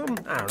 years or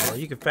something. I don't know.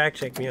 You can fact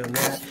check me on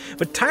that.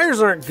 But tires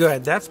aren't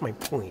good. That's my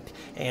point.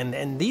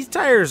 And these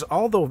tires,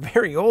 although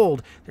very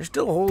old, they're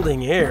still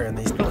holding air and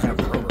they still have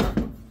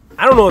rubber.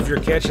 I don't know if you're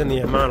catching the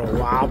amount of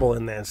wobble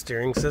in that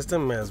steering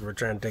system as we're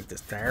trying to take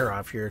this tire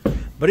off here,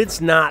 but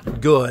it's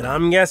not good.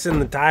 I'm guessing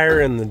the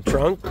tire in the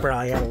trunk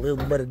probably had a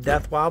little bit of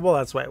death wobble.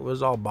 That's why it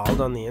was all bald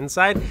on the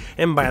inside.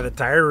 And by the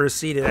tire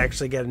receipt, it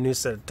actually got a new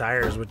set of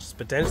tires, which is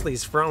potentially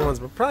these front ones,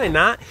 but probably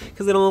not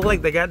because they don't look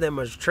like they got that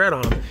much tread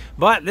on them.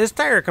 But this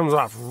tire comes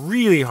off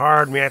really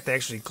hard, and we have to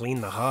actually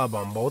clean the hub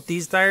on both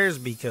these tires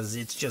because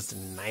it's just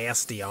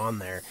nasty on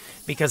there.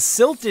 Because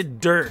silted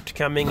dirt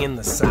coming in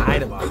the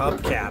side of a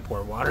hubcap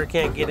where water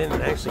can't get in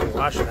and actually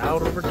wash it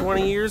out over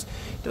 20 years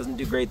doesn't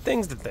do great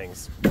things to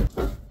things.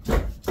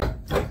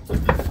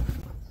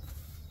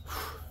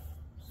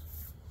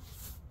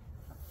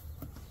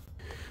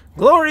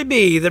 Glory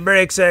be, the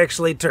brakes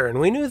actually turned.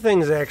 We knew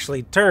things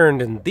actually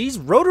turned, and these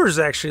rotors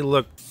actually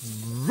look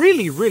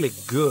really, really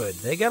good.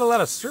 They got a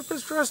lot of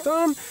surface rust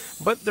on them,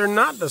 but they're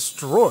not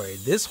destroyed.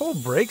 This whole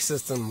brake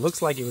system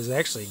looks like it was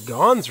actually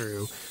gone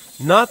through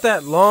not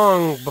that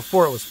long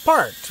before it was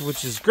parked,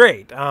 which is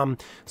great.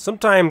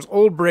 Sometimes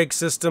old brake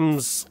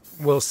systems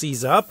will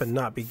seize up and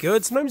not be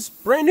good. Sometimes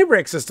brand new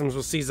brake systems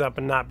will seize up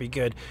and not be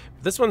good.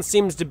 But this one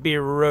seems to be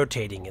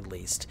rotating at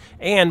least.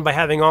 And by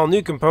having all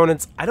new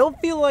components, I don't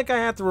feel like I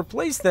have to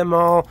replace them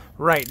all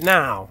right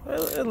now,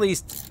 at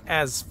least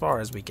as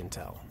far as we can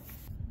tell.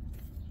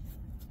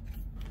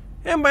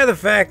 And by the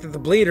fact that the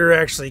bleeder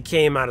actually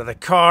came out of the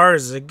car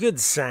is a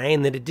good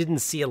sign that it didn't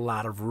see a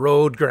lot of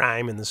road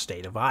grime in the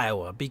state of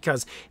Iowa,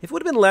 because if it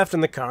would have been left in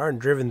the car and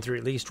driven through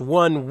at least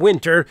one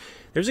winter,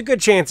 there's a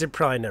good chance it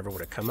probably never would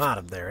have come out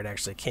of there. It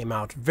actually came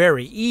out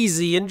very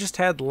easy and just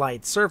had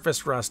light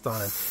surface rust on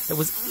it. It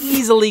was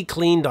easily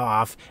cleaned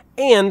off,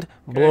 and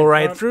blow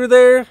right through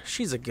there.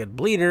 She's a good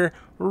bleeder.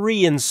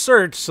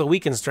 Reinsert so we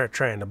can start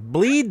trying to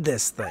bleed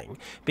this thing,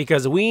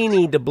 because we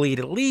need to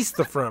bleed at least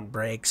the front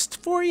brakes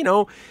for, you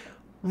know,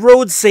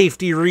 road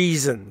safety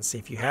reasons.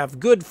 If you have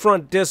good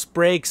front disc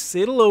brakes,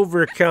 it'll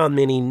overcome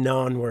any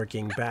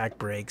non-working back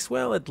brakes,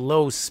 well, at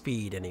low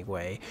speed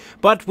anyway.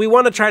 But we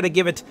want to try to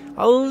give it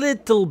a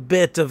little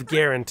bit of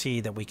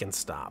guarantee that we can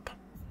stop.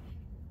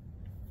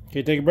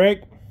 Okay, take a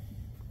break.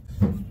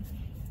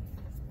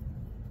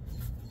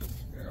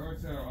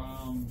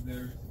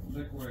 There's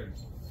liquid.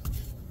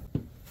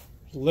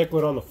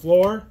 Liquid on the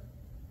floor?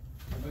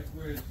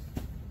 Liquid.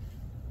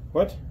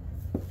 What?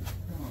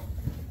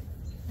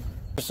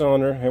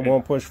 Cylinder, it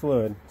won't push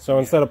fluid. So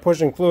instead of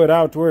pushing fluid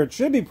out to where it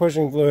should be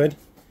pushing fluid,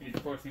 it's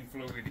pushing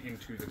fluid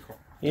into the car.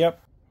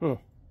 Yep. Time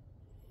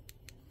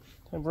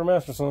for a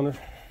master cylinder.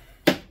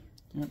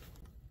 Yep.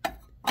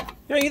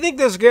 You know, you think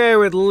this guy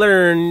would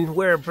learn,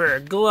 wear a pair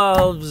of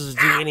gloves,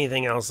 do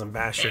anything else and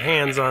bash your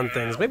hands on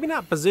things. Maybe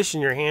not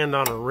position your hand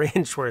on a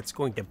wrench where it's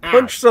going to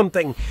punch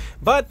something.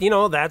 But, you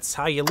know, that's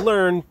how you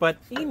learn. But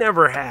he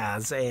never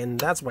has, and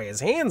that's why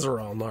his hands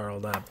are all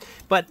gnarled up.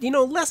 But, you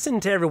know,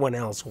 lesson to everyone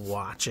else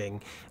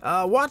watching.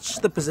 Watch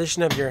the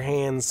position of your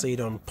hands so you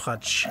don't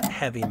punch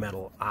heavy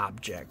metal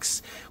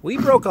objects. We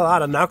broke a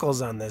lot of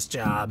knuckles on this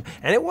job,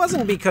 and it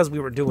wasn't because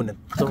we were doing it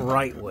the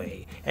right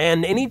way.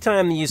 And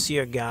anytime you see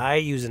a guy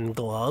using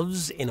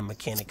gloves in a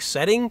mechanic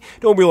setting,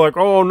 don't be like,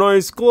 oh,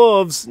 nice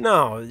gloves.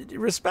 No,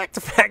 respect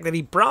the fact that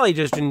he probably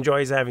just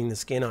enjoys having the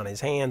skin on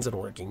his hands and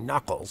working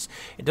knuckles.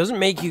 It doesn't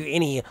make you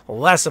any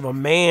less of a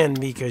man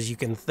because you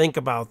can think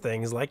about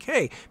things like,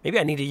 hey, maybe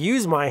I need to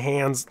use my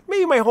hands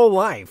maybe my whole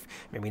life,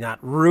 maybe not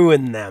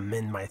ruin them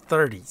in my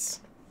 30s.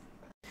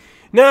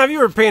 Now, if you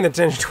were paying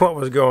attention to what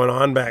was going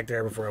on back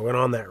there before I went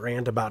on that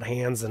rant about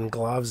hands and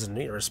gloves and,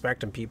 you know,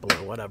 respecting people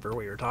or whatever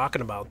we were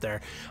talking about there,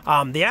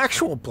 the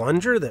actual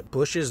plunger that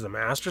pushes the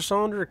master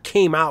cylinder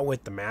came out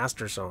with the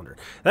master cylinder.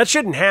 That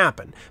shouldn't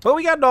happen. But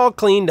we got it all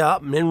cleaned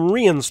up and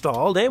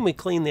reinstalled, and we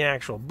cleaned the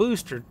actual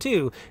booster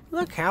too.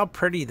 Look how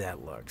pretty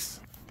that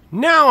looks.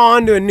 Now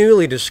on to a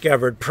newly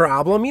discovered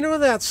problem. You know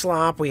that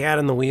slop we had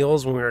in the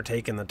wheels when we were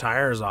taking the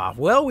tires off?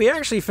 Well, we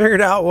actually figured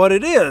out what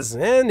it is,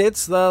 and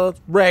it's the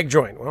rag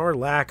joint, or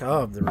lack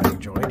of the rag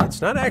joint.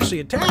 It's not actually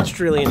attached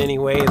really in any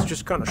way. It's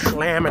just kind of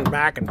slamming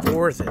back and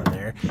forth in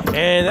there,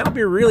 and that'll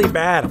be really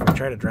bad if we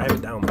try to drive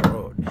it down the road.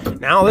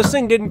 Now, this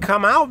thing didn't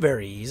come out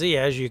very easy,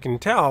 as you can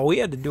tell. We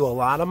had to do a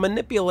lot of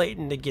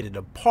manipulating to get it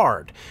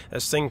apart.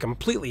 This thing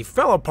completely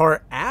fell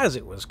apart as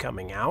it was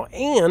coming out,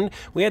 and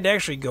we had to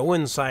actually go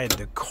inside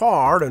the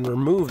car and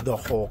remove the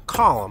whole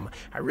column.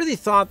 I really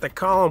thought the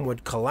column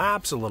would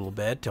collapse a little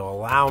bit to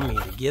allow me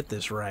to get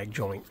this rag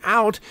joint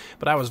out,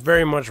 but I was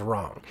very much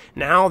wrong.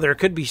 Now, there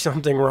could be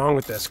something wrong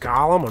with this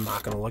column. I'm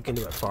not going to look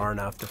into it far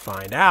enough to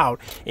find out.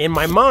 In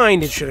my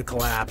mind, it should have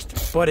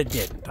collapsed, but it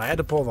didn't. I had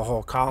to pull the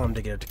whole column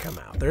to get it to come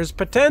out. There's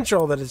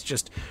potential that it's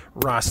just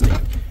rusting.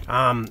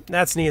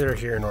 That's neither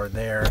here nor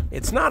there.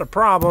 It's not a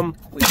problem.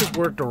 We just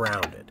worked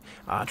around it.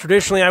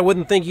 Traditionally, I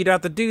wouldn't think you'd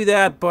have to do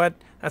that, but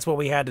that's what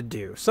we had to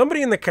do.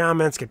 Somebody in the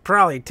comments could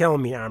probably tell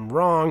me I'm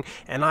wrong,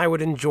 and I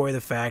would enjoy the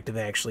fact of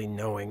actually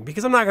knowing,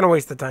 because I'm not going to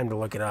waste the time to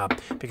look it up,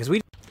 because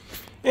we...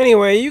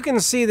 Anyway, you can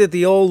see that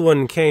the old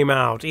one came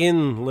out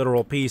in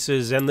literal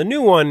pieces, and the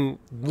new one,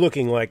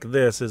 looking like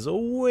this, is a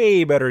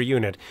way better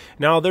unit.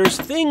 Now, there's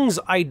things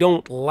I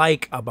don't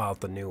like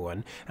about the new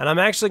one, and I'm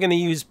actually going to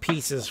use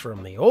pieces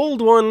from the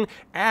old one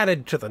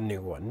added to the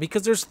new one,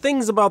 because there's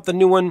things about the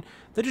new one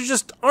that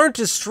just aren't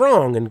as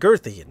strong and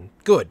girthy and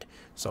good.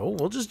 So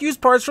we'll just use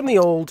parts from the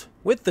old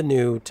with the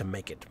new to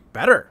make it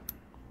better.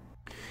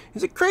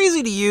 Is it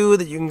crazy to you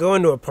that you can go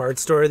into a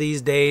parts store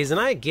these days, and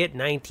I get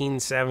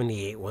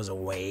 1978 was a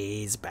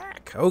ways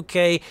back.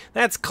 Okay,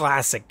 that's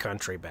classic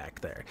country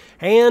back there.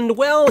 And,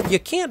 well, you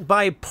can't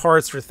buy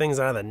parts for things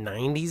out of the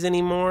 90s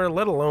anymore,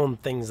 let alone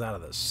things out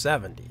of the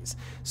 70s.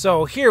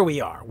 So here we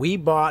are. We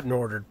bought and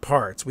ordered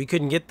parts. We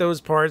couldn't get those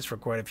parts for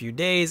quite a few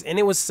days, and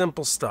it was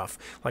simple stuff,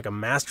 like a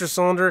master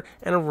cylinder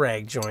and a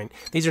rag joint.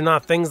 These are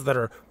not things that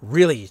are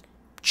really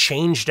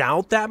changed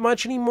out that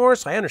much anymore,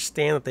 so I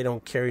understand that they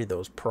don't carry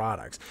those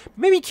products.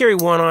 Maybe carry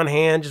one on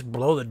hand, just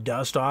blow the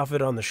dust off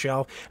it on the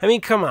shelf. I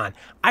mean, come on.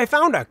 I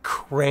found a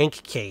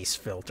crankcase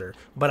filter,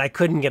 but I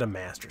couldn't get a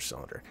master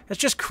cylinder.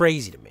 That's just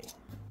crazy to me.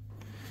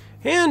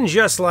 And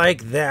just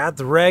like that,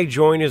 the rag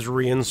joint is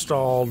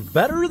reinstalled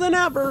better than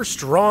ever,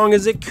 strong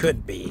as it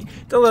could be.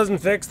 Still doesn't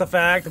fix the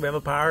fact that we have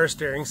a power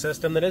steering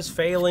system that is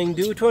failing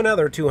due to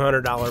another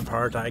 $200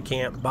 part I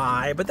can't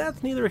buy, but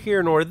that's neither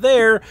here nor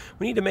there.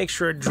 We need to make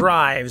sure it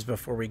drives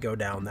before we go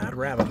down that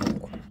rabbit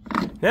hole.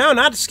 Now,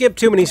 not to skip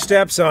too many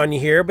steps on you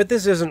here, but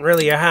this isn't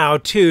really a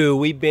how-to.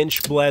 We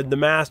bench bled the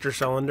master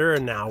cylinder,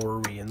 and now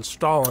we're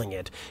reinstalling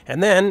it.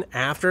 And then,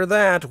 after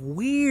that,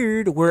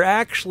 we're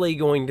actually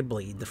going to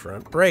bleed the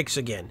front brakes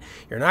again.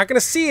 You're not going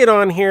to see it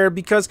on here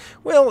because,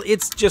 well,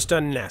 it's just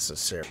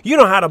unnecessary. You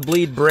know how to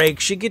bleed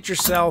brakes. You get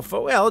yourself,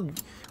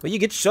 you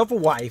get yourself a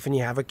wife and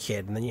you have a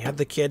kid, and then you have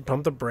the kid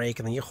pump the brake,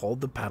 and then you hold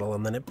the pedal,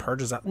 and then it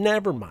purges out.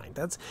 Never mind.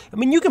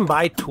 You can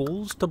buy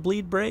tools to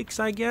bleed brakes,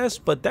 I guess,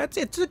 but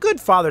it's a good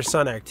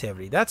father-son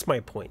activity. That's my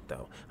point,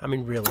 though. I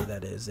mean, really,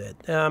 that is it.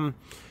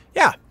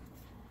 Yeah.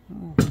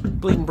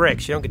 Bleeding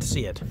brakes. You don't get to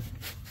see it.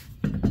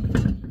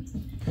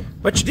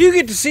 But you do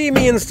get to see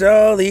me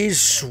install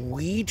these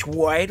sweet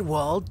white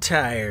walled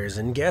tires,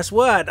 and guess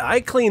what?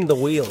 I cleaned the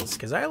wheels,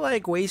 because I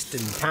like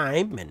wasting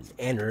time and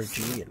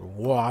energy and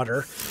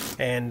water,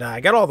 and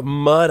I got all the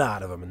mud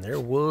out of them, and there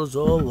was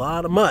a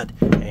lot of mud,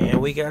 and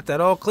we got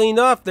that all cleaned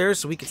off there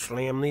so we could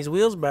slam these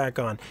wheels back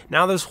on.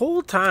 Now, this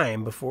whole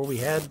time before we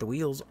had the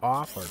wheels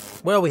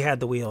off, we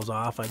had the wheels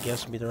off, I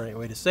guess would be the right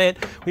way to say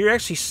it, we were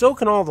actually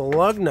soaking all the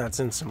lug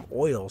nuts in some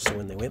oil, so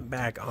when they went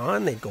back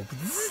on, they'd go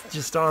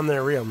just on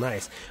there real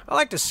nice. I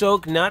like to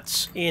soak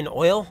nuts in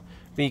oil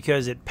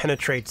because it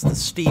penetrates the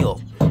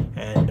steel.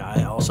 And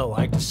I also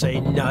like to say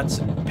nuts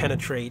and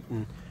penetrate,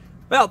 and,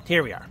 well,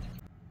 here we are.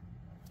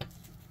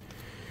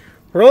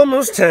 We're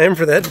almost time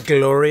for that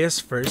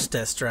glorious first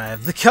test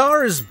drive. The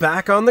car is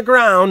back on the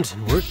ground,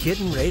 and we're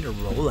getting ready to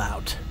roll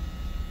out.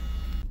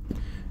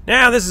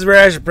 Now, this is where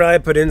I should probably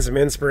put in some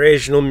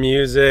inspirational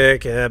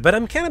music, but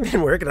I'm kind of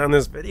been working on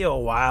this video a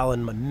while,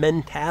 and my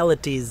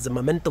mentalities, the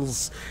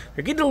momentals,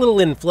 they're getting a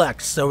little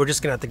influx, so we're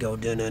just gonna have to go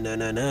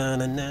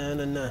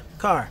na-na-na-na-na-na-na-na,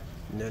 car,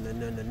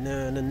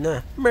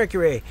 na-na-na-na-na-na-na,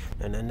 Mercury,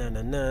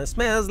 na-na-na-na-na,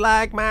 smells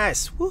like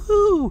mice,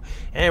 woohoo!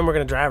 And we're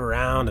gonna drive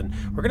around, and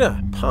we're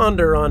gonna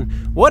ponder on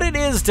what it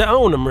is to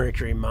own a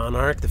Mercury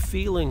Monarch, the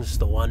feelings,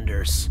 the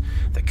wonders,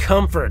 the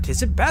comfort.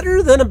 Is it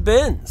better than a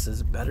Benz?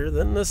 Is it better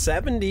than the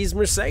 70s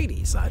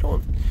Mercedes? I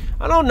don't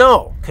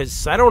know,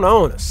 because I don't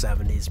own a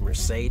 70s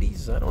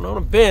Mercedes. I don't own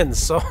a Benz,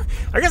 so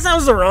I guess I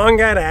was the wrong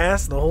guy to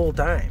ask the whole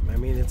time. I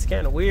mean, it's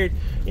kind of weird.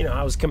 You know,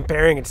 I was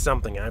comparing it to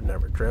something I've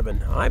never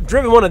driven. I've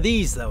driven one of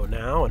these, though,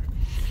 now, and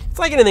it's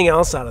like anything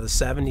else out of the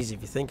 70s,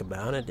 if you think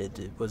about it.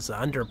 It was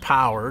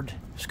underpowered. It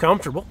was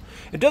comfortable.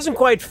 It doesn't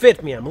quite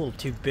fit me. I'm a little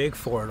too big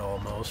for it,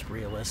 almost,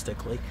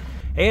 realistically.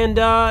 And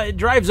it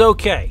drives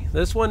okay.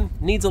 This one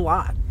needs a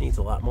lot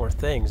more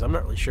things. I'm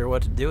not really sure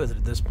what to do with it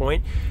at this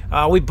point.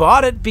 We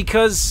bought it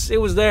because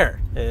it was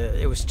there.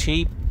 It was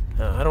cheap.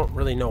 I don't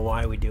really know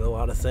why we do a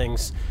lot of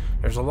things.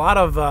 There's a lot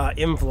of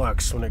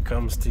influx when it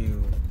comes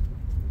to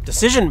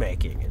decision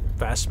making and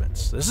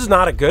investments. This is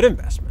not a good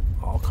investment.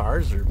 All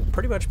cars are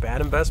pretty much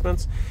bad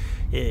investments.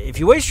 If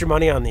you waste your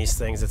money on these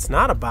things, it's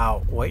not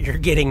about what you're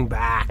getting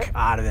back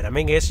out of it. I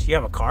mean, I guess you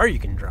have a car you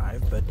can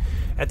drive, but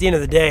at the end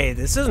of the day,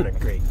 this isn't a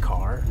great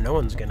car. No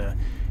one's going to,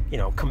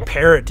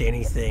 compare it to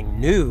anything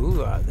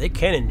new. They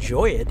can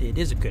enjoy it. It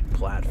is a good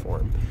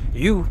platform.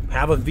 You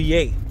have a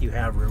V8. You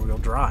have rear-wheel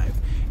drive.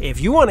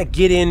 If you want to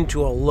get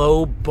into a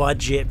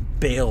low-budget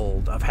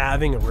build of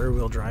having a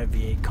rear-wheel drive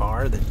V8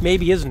 car that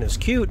maybe isn't as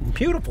cute and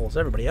beautiful as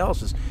everybody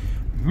else's,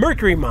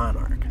 Mercury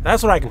Monarch.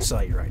 That's what I can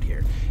sell you right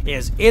here.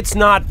 It's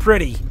not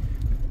pretty,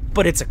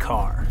 but it's a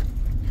car.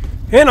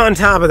 And on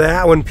top of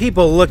that, when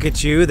people look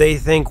at you, they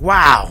think,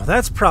 wow,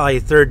 that's probably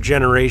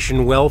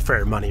third-generation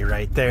welfare money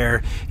right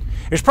there.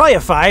 There's probably a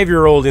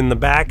 5-year-old in the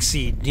back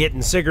seat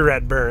getting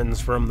cigarette burns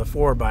from the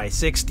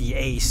 4x60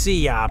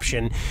 AC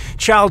option.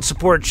 Child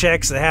support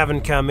checks that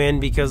haven't come in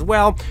because,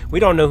 well, we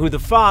don't know who the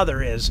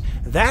father is.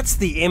 That's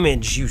the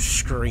image you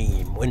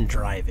scream when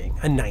driving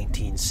a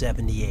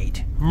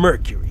 1978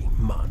 Mercury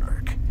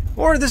Monarch.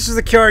 Or this is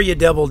the car you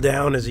double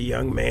down as a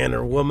young man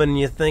or woman and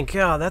you think,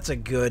 oh, that's a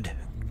good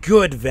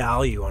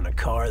value on a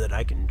car that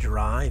I can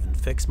drive and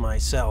fix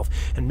myself.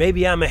 And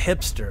maybe I'm a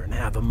hipster and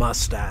have a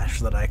mustache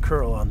that I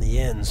curl on the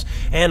ends.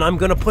 And I'm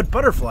going to put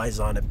butterflies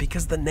on it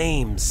because the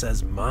name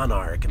says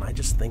Monarch and I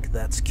just think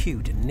that's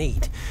cute and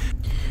neat.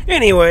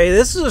 Anyway,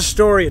 this is a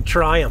story of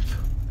triumph.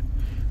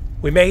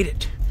 We made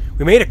it.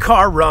 We made a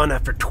car run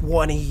after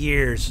 20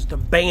 years. Just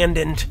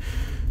abandoned,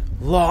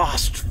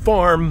 lost,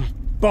 farm,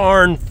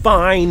 barn,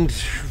 find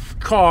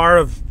car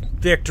of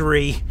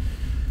victory.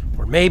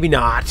 Or maybe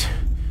not.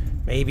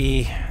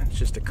 Maybe it's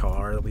just a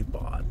car that we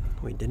bought,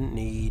 we didn't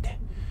need,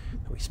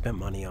 that we spent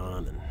money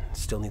on, and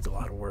still needs a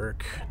lot of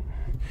work.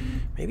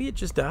 Maybe it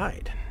just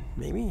died.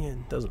 Maybe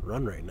it doesn't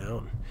run right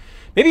now.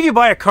 Maybe if you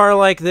buy a car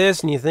like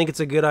this and you think it's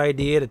a good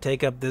idea to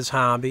take up this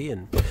hobby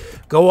and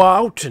go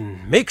out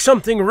and make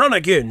something run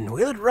again.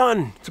 Will it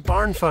run? It's a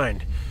barn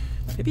find.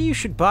 Maybe you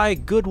should buy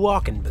good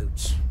walking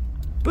boots.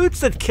 Boots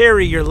that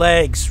carry your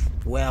legs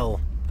well,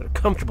 that are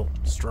comfortable,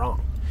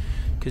 strong.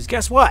 Because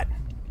guess what?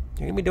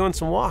 You're going to be doing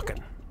some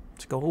walking.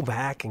 To go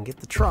back and get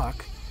the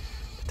truck,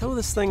 tow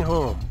this thing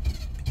home,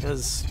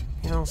 because,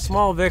 you know,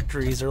 small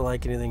victories are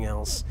like anything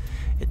else.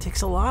 It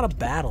takes a lot of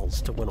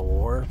battles to win a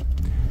war,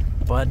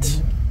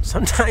 but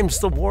sometimes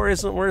the war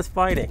isn't worth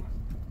fighting.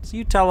 So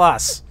you tell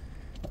us,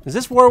 is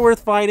this war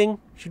worth fighting?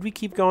 Should we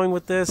keep going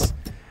with this,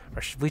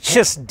 or should we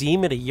just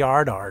deem it a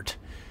yard art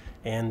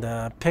and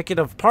pick it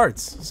of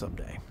parts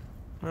someday?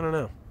 I don't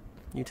know.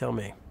 You tell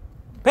me.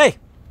 Hey,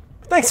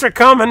 thanks for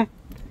coming.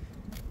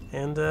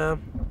 And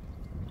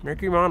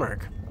Mercury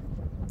Monarch.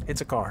 It's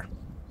a car.